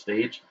United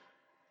States,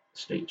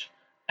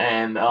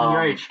 and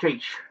United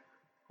States.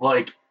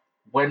 Like,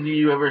 when do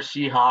you ever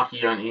see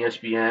hockey on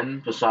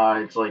ESPN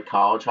besides like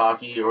college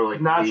hockey or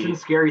like not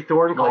since Gary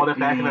Thorne called it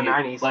back in the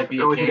 90s, like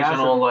the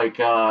occasional like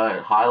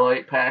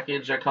highlight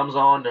package that comes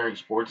on during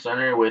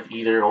SportsCenter with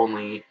either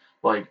only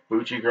like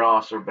Bucci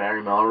Gross or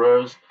Barry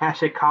Melrose.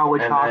 Hashtag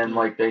college hockey. And then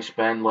like they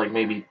spend like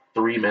maybe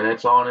 3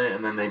 minutes on it,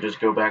 and then they just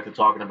go back to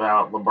talking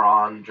about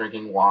LeBron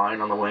drinking wine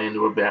on the way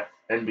into a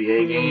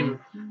NBA game.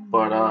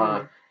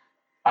 But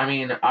I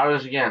mean,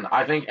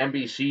 I think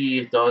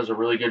NBC does a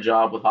really good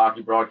job with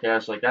hockey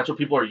broadcasts. Like that's what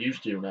people are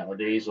used to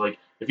nowadays. Like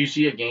if you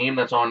see a game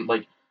that's on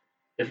like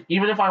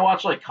even if I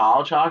watch like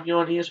college hockey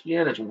on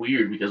ESPN, it's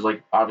weird because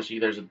like obviously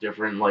there's a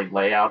different like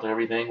layout and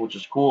everything, which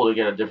is cool to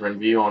get a different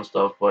view on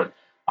stuff, but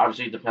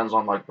obviously it depends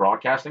on like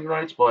broadcasting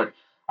rights. But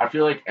I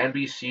feel like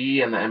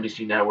NBC and the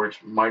NBC networks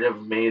might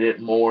have made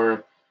it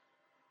more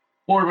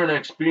of an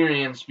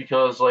experience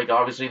because like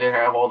obviously they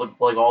have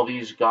all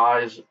these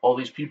guys, all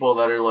these people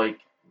that are like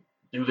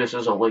do this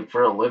as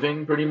for a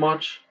living pretty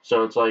much.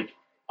 So it's like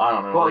I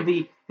don't know. Well, like,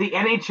 the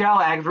NHL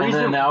act. And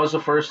then that was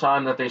the first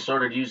time that they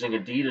started using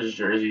Adidas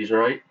jerseys,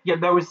 right? Yeah,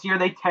 that was the year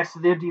they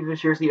tested the Adidas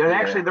jersey. And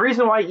actually, the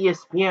reason why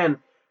ESPN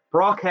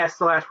broadcast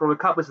the last World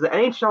Cup was the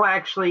NHL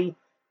actually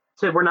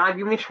said we're not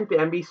giving this shit to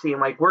NBC,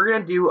 and like we're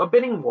gonna do a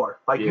bidding war,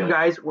 you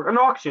guys, we're an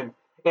auction,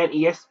 and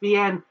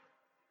ESPN,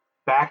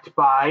 backed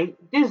by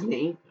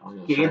Disney,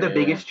 gave the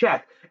biggest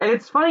check. And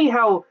it's funny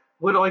how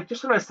little, like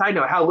just on a side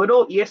note, how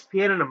little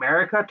ESPN in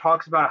America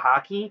talks about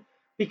hockey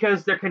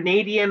because their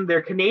Canadian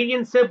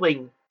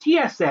sibling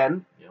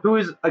TSN, who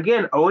is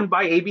again owned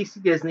by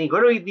ABC Disney,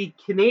 literally the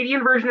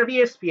Canadian version of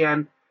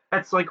ESPN.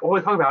 That's like all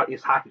they talk about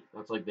is hockey.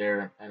 That's like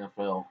their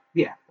NFL,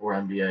 or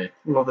NBA.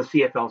 Well, the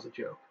CFL's a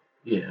joke.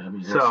 Yeah, I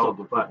mean, that's still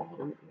good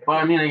football. But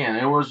I mean, again,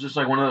 it was just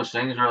like one of those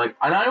things where like,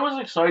 I know it was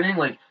exciting.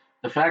 Like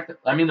the fact that,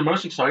 I mean, the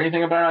most exciting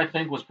thing about it, I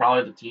think, was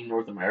probably the Team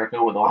North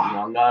America with all the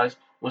young guys. It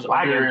was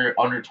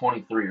under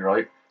 23,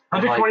 right?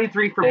 Under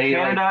 23 from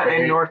Canada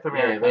and North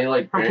America. Yeah,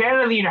 they from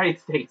Canada and the United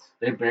States.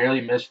 They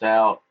barely missed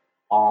out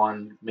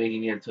on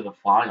making it to the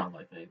final,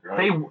 I think, right?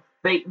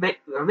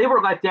 They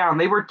were let down.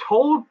 They were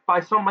told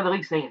by someone in the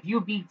league saying, if you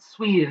beat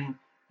Sweden,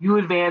 you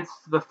advance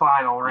to the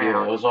final round.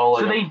 Yeah, it was all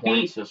like a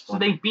point system. So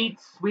they beat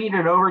Sweden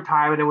in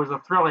overtime, and it was a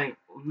thrilling.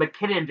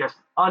 McKinnon just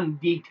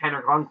undeked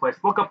Henrik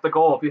Lundqvist. Look up the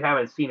goal if you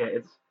haven't seen it.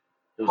 It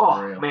was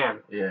unreal. Man.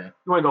 Yeah.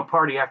 You want to go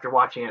party after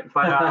watching it.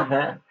 But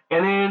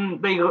and then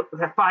they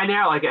find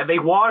out, like, they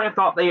won and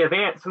thought they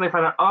advanced, and they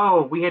find out,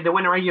 oh, we had to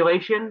win a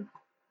regulation?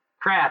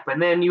 Crap.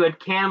 And then you had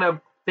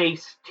Canada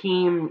face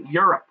Team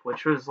Europe,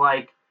 which was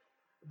like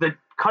the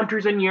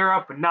countries in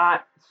Europe,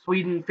 not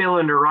Sweden,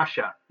 Finland, or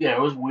Russia. Yeah,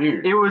 it was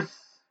weird. It was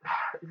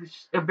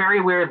a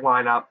very weird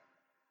lineup.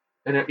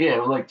 And it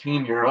was like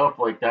Team Europe,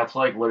 like that's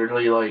like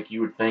literally like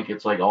you would think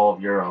it's like all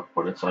of Europe,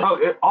 but it's like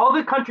all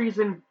the countries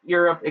in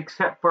Europe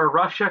except for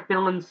Russia,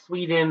 Finland,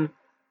 Sweden,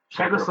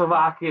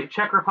 Czechoslovakia,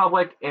 Czech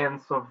Republic,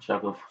 and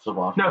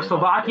Czechoslovakia. No,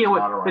 Slovakia.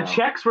 The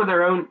Czechs were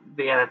their own.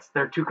 Yeah,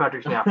 they're two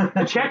countries now.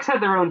 The Czechs had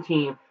their own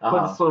team,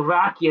 but the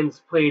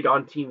Slovakians played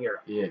on Team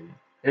Europe. Yeah,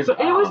 so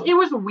it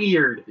was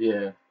weird.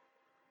 Yeah,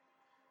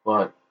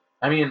 but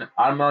I mean,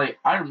 I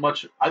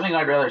think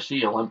I'd rather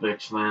see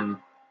Olympics than.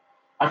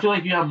 I feel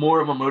like you have more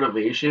of a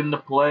motivation to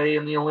play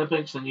in the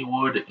Olympics than you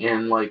would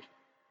in like,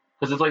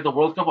 because it's like the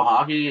World Cup of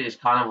Hockey is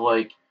kind of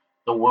like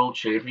the World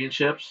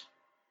Championships,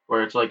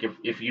 where it's like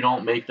if you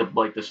don't make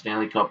the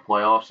Stanley Cup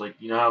playoffs, like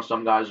you know how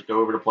some guys go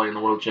over to play in the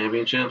World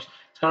Championships,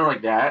 it's kind of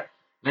like that.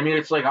 I mean,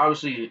 it's like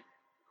obviously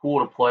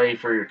cool to play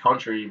for your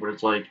country, but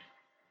it's like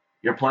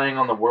you're playing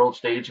on the world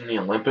stage in the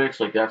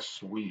Olympics, like that's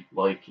sweet,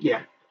 like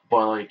yeah.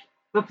 But like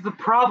the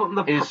problem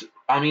is,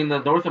 I mean, the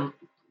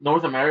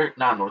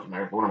not North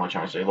America, what am I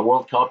trying to say? The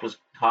World Cup is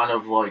kind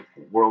of like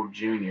World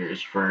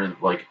Juniors for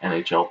like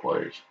NHL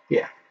players.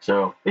 Yeah.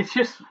 So it's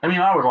just, I mean,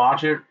 I would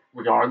watch it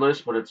regardless,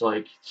 but it's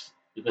like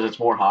because it's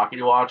more hockey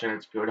to watch and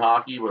it's good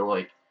hockey, but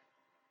like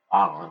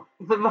I don't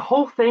know. The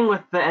whole thing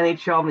with the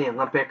NHL and the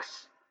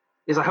Olympics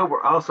is I hope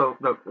we're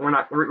going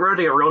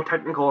to get real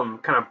technical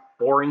and kind of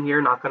boring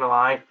here, not gonna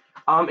lie.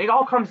 It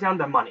all comes down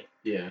to money.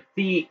 Yeah.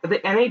 The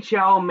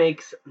NHL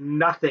makes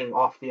nothing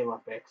off the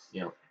Olympics.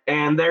 Yeah.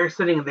 And they're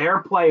sending their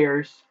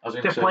players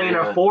to play in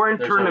a foreign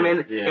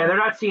tournament, and they're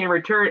not seeing a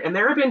return. And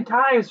there have been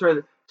times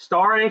where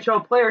star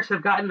NHL players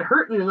have gotten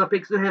hurt in the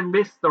Olympics and have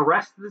missed the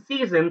rest of the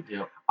season,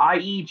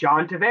 i.e.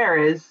 John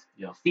Tavares,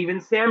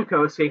 Steven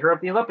Stamkos getting hurt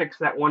at the Olympics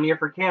that 1 year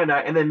for Canada,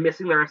 and then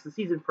missing the rest of the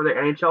season for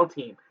their NHL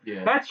team.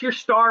 Yeah. That's your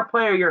star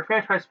player, your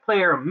franchise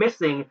player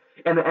missing,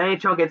 and the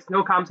NHL gets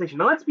no compensation.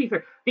 Now, let's be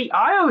fair. The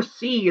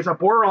IOC is a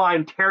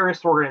borderline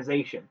terrorist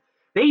organization.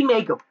 They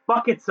make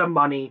buckets of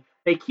money.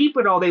 They keep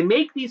it all. They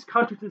make these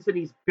countries and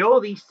cities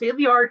build these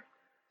state-of-the-art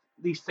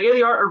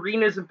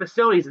arenas and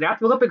facilities, and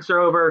after the Olympics are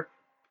over,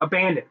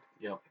 abandoned.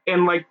 Yep.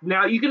 And like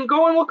now, you can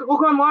go and look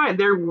online.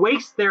 They're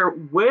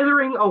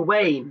withering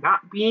away,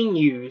 not being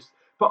used,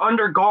 but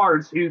under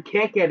guards who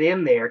can't get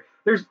in there.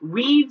 There's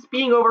weeds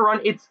being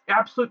overrun. It's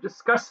absolute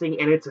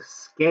disgusting, and it's a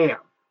scam.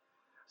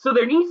 So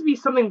there needs to be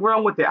something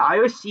wrong with the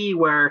IOC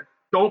where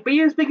don't be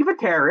as big of a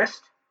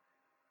terrorist.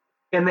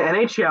 And the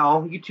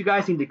NHL, you two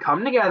guys need to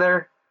come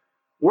together.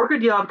 Work a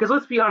deal out, because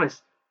let's be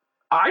honest,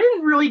 I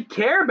didn't really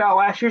care about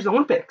last year's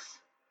Olympics.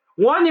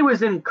 One, it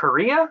was in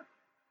Korea.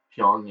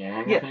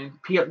 Pyongyang, I think.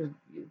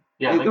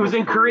 It was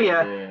in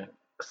Korea. Yeah.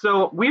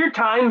 So, weird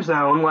time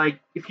zone.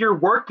 Like, if you're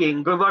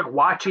working, good luck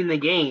watching the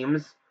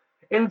games.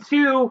 And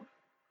two,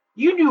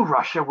 you knew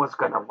Russia was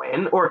going to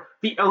win, or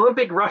the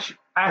Olympic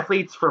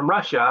athletes from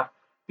Russia,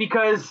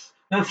 because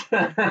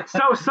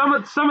so some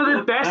of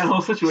the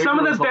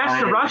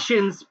best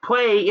Russians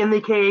play in the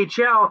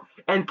KHL,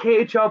 and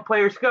KHL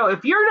players go.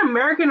 If you're an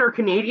American or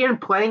Canadian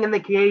playing in the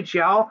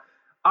KHL,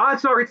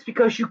 odds are it's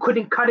because you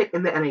couldn't cut it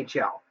in the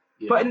NHL.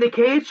 Yeah. But in the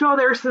KHL,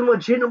 there are some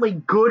legitimately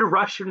good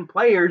Russian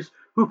players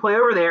who play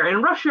over there,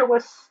 and Russia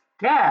was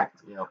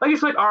stacked. Yeah. Like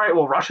it's like, all right,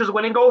 well, Russia's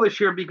winning gold this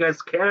year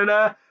because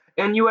Canada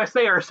and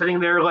USA are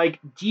sitting there like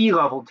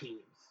D-level teams.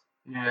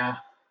 Yeah.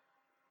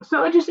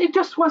 So it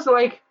just wasn't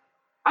like.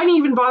 I didn't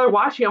even bother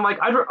watching. I'm like,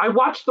 I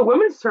watched the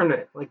women's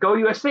tournament. Like, go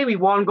USA, we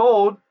won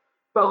gold.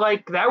 But,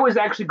 like, that was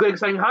actually good,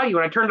 exciting hockey.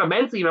 When I turned to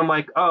men's team, I'm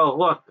like, oh,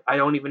 look, I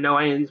don't even know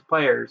any of these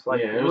players.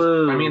 Like, yeah,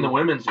 I mean, the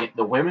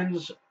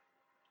women's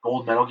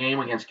gold medal game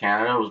against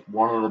Canada was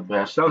one of the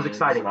best. That was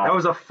exciting. That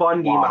was a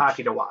fun game of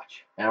hockey to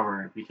watch.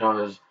 Ever,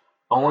 because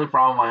the only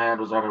problem I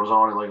had was that it was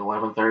on at, like,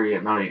 11:30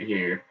 at night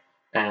here.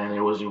 And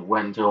it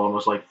went until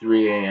almost, like,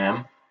 3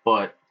 a.m.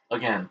 But,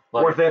 again,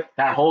 like, worth it.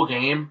 That whole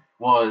game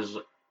was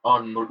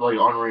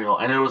unreal,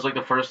 and it was like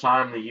the first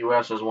time the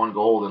U.S. has won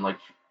gold in like,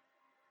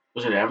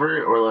 was it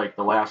ever or like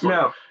the last?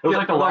 No, it was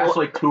like the last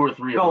like 2 or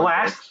 3.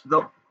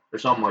 Or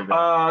something like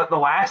that. The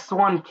last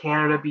one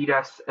Canada beat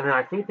us, and then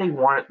I think they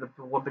won it the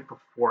Olympic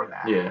before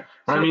that. Yeah,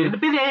 so I mean,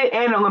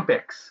 and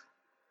Olympics,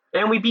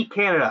 and we beat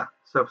Canada,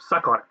 so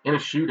suck on it. In a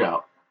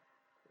shootout.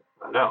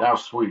 I know. That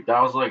was sweet.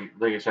 That was like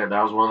I said,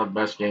 that was one of the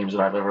best games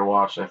that I've ever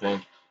watched. I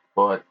think,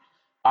 but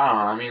I don't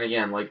know. I mean,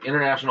 again, like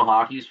international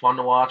hockey is fun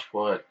to watch,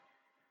 but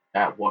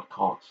at what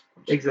cost?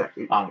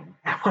 Exactly.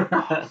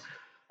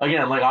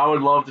 Again, like I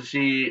would love to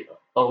see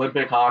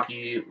Olympic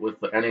hockey with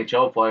the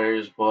NHL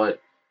players,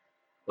 but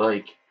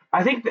like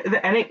I think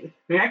the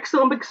next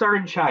Olympics are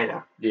in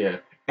China. Yeah.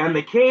 And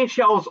the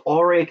KHL is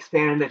already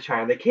expanded to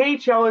China. The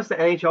KHL is the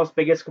NHL's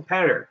biggest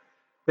competitor.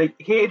 The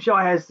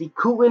KHL has the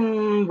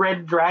Kunlun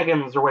Red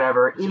Dragons or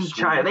whatever in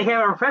China. They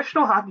have a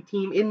professional hockey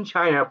team in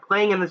China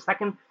playing in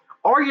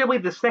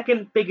arguably the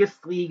second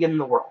biggest league in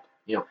the world.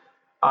 Yep.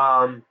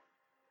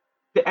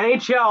 The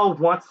NHL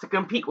wants to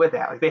compete with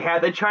that. Like they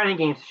had the China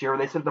games this year where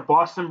they sent the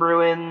Boston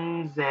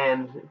Bruins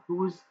and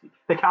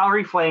the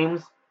Calgary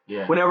Flames.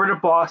 Yeah. Went over to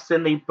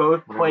Boston. They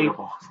both played.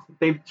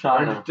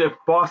 China.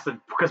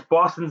 Boston because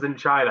Boston's in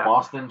China.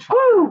 Boston, China.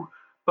 Woo!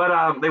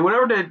 But they went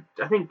over to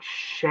I think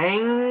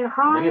Shanghai.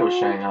 I think it was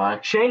Shanghai.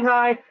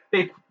 Shanghai.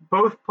 They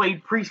both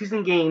played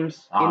preseason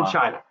games in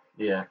China.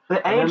 Yeah. The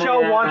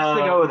NHL wants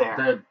to go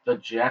there. The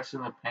Jets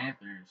and the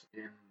Panthers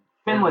in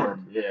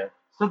Finland. Yeah.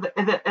 So the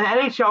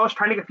NHL is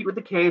trying to compete with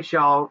the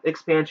KHL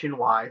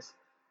expansion-wise.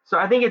 So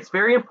I think it's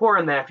very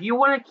important that if you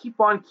want to keep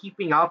on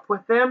keeping up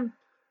with them,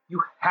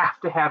 you have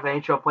to have the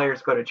NHL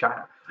players go to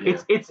China.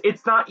 Yeah.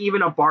 It's not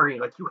even a bargain.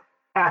 Like you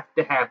have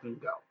to have them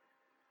go.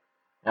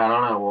 I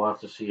don't know. We'll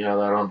have to see how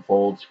that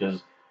unfolds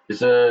because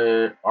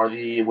are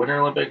the Winter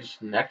Olympics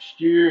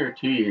next year or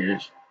 2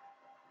 years?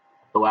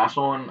 The last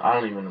one, I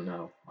don't even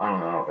know. I don't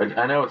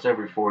know. I know it's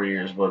every 4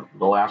 years, but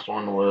the last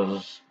one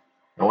was,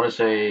 I want to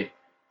say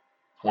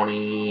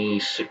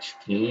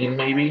 2016,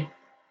 maybe?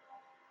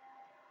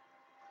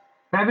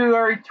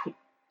 February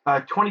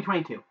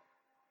 2022.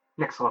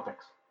 Next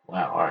Olympics.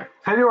 Wow, all right.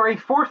 February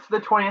 4th to the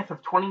 20th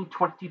of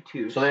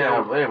 2022. So they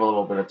have a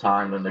little bit of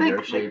time to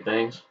negotiate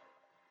things.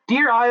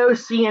 Dear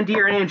IOC and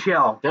dear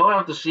NHL. They'll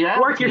have to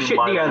Seattle work your shit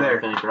together.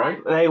 I think,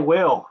 right? They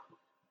will.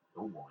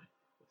 Oh, boy.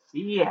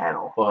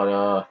 Seattle.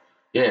 But,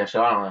 yeah,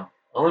 so I don't know.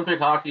 Olympic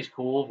hockey's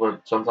cool,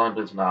 but sometimes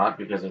it's not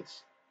because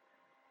it's.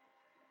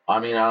 I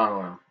mean, I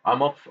don't know.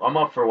 I'm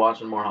up for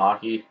watching more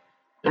hockey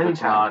if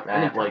it's not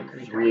at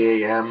like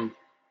 3 a.m.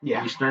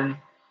 Eastern.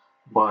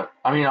 But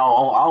I mean,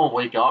 I'll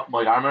wake up.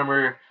 Like I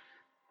remember,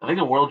 I think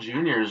the World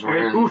Juniors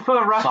were in Ufa,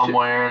 Russia.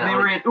 somewhere. They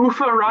were in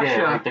Ufa, Russia.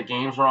 Yeah, like the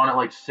games were on at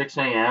like 6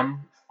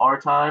 a.m. our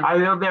time. I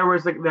know there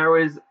was the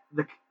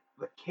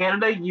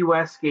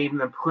Canada-U.S.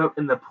 game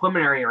in the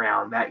preliminary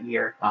round that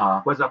year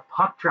was a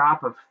puck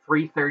drop of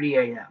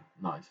 3:30 a.m.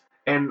 Nice.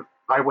 And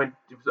it was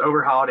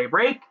over holiday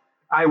break.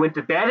 I went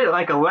to bed at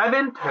like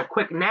 11, took a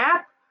quick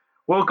nap,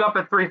 woke up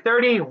at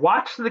 3:30,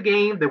 watched the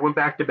game, then went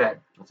back to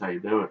bed. That's how you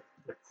do it.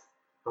 That's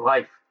the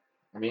life.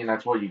 I mean,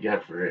 that's what you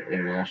get for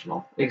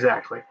international.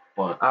 Exactly.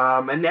 But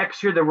and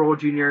next year the World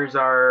Juniors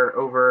are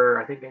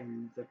over, I think,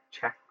 in the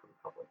Czech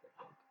Republic.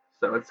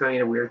 So it's going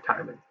to be a weird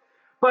timing.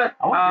 But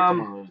I want to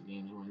get to one of those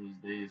games one of these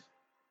days.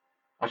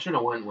 I should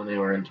have went when they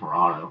were in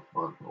Toronto.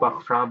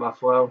 Toronto,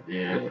 Buffalo.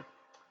 Yeah.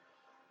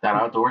 That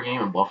outdoor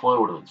game in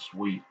Buffalo would have been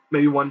sweet.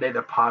 Maybe one day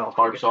the pod.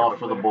 Parks off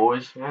for the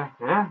boys. Yeah.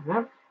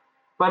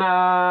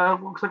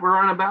 But looks like we're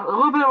running about a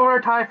little bit over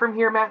our time from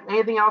here, Matt.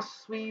 Anything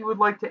else we would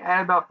like to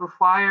add about the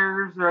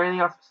Flyers or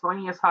anything else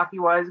miscellaneous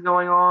hockey-wise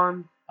going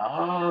on?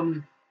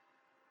 I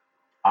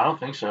don't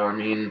think so. I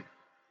mean,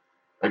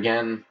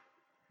 again,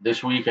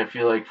 this week I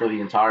feel like for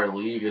the entire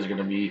league is going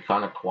to be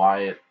kind of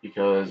quiet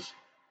because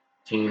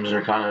teams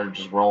are kind of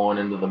just rolling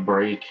into the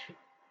break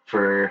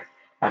for.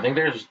 I think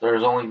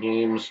there's only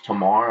games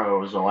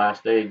tomorrow is the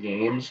last day of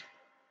games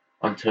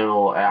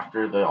until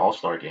after the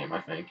All-Star game,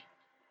 I think.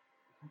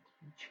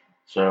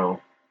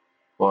 So,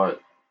 but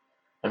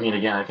I mean,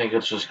 again, I think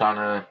it's just kind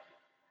of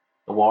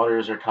the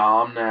waters are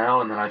calm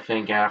now, and then I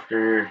think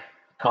after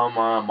come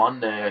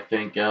Monday, I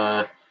think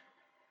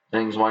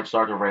things might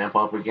start to ramp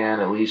up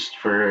again, at least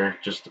for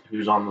just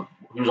who's on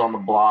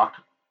the block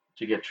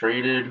to get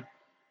traded.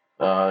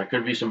 It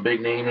could be some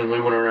big names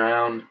moving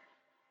around.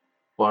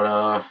 But,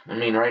 I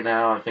mean, right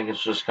now, I think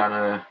it's just kind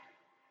of,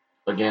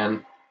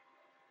 again,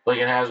 like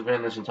it has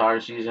been this entire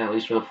season, at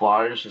least for the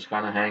Flyers, just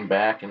kind of hang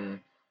back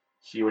and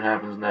see what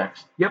happens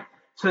next. Yep.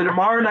 So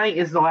tomorrow night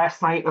is the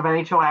last night of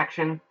NHL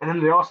action, and then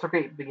the All-Star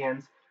break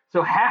begins.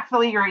 So half the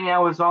league right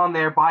now is on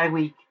their bye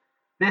week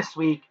this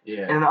week,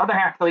 and the other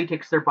half of the league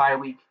takes their bye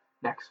week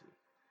next week.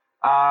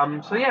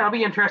 So, yeah, it'll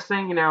be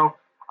interesting. You know,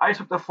 I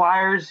just hope the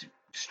Flyers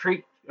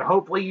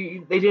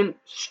hopefully they didn't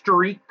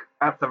streak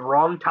at the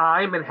wrong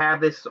time and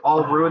have this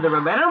all ruin their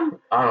momentum.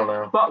 I don't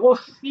know. But we'll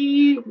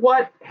see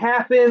what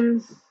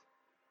happens.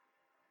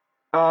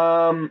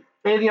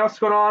 Anything else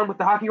going on with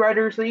the hockey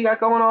writers that you got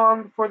going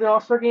on for the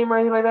All-Star game or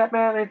anything like that,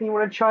 Matt? Anything you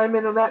want to chime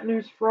in on that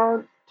news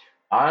front?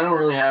 I don't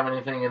really have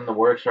anything in the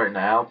works right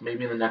now.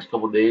 Maybe in the next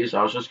couple of days.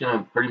 I was just going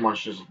to pretty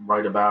much just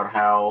write about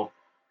how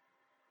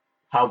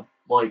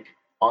like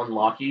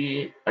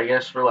unlucky, I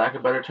guess, for lack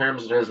of better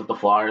terms, it is that the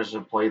Flyers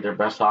have played their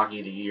best hockey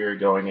of the year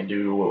going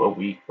into a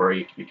week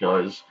break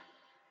because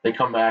they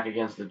come back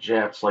against the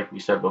Jets, like we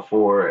said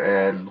before,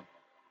 and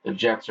the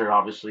Jets are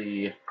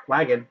obviously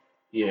lagging.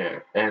 Yeah,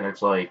 and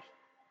it's like,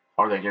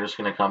 are they just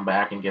going to come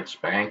back and get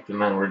spanked,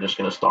 and then we're just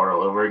going to start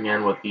all over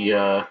again with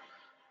the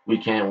we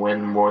can't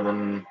win more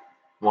than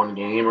one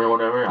game or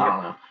whatever? I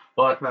don't know.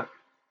 But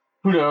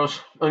who knows?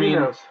 I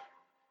mean,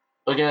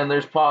 again,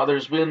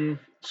 there's been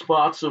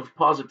spots of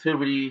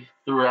positivity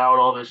throughout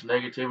all this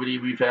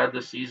negativity we've had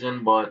this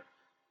season, but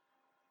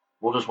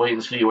we'll just wait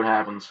and see what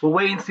happens. We'll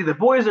wait and see. The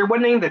boys are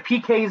winning. The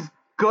PK's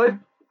good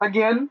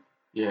again.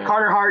 Yeah.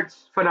 Carter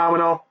Hart's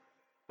phenomenal.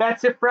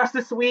 That's it for us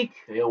this week.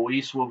 Dale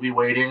Weiss will be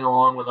waiting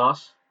along with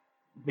us.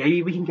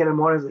 Maybe we can get him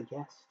on as a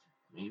guest.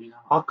 Maybe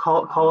not. I'll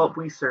call up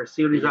Weiser,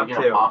 see what he's up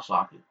Get to. A pop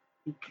socket.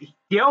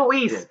 Yo,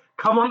 Weiss,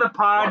 come on the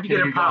pod to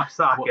get a pop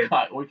socket.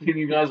 What can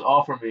you guys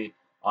offer me?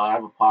 I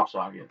have a pop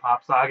socket.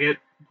 Pop socket.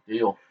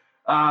 Deal.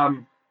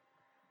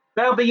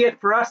 That'll be it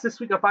for us this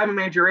week on Five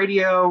Manager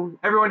Radio.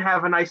 Everyone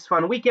have a nice,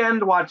 fun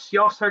weekend. Watch the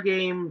All-Star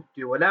game.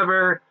 Do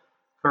whatever.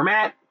 For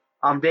Matt,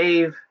 I'm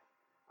Dave.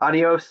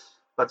 Adios.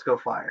 Let's go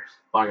Flyers.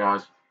 Bye,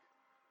 guys.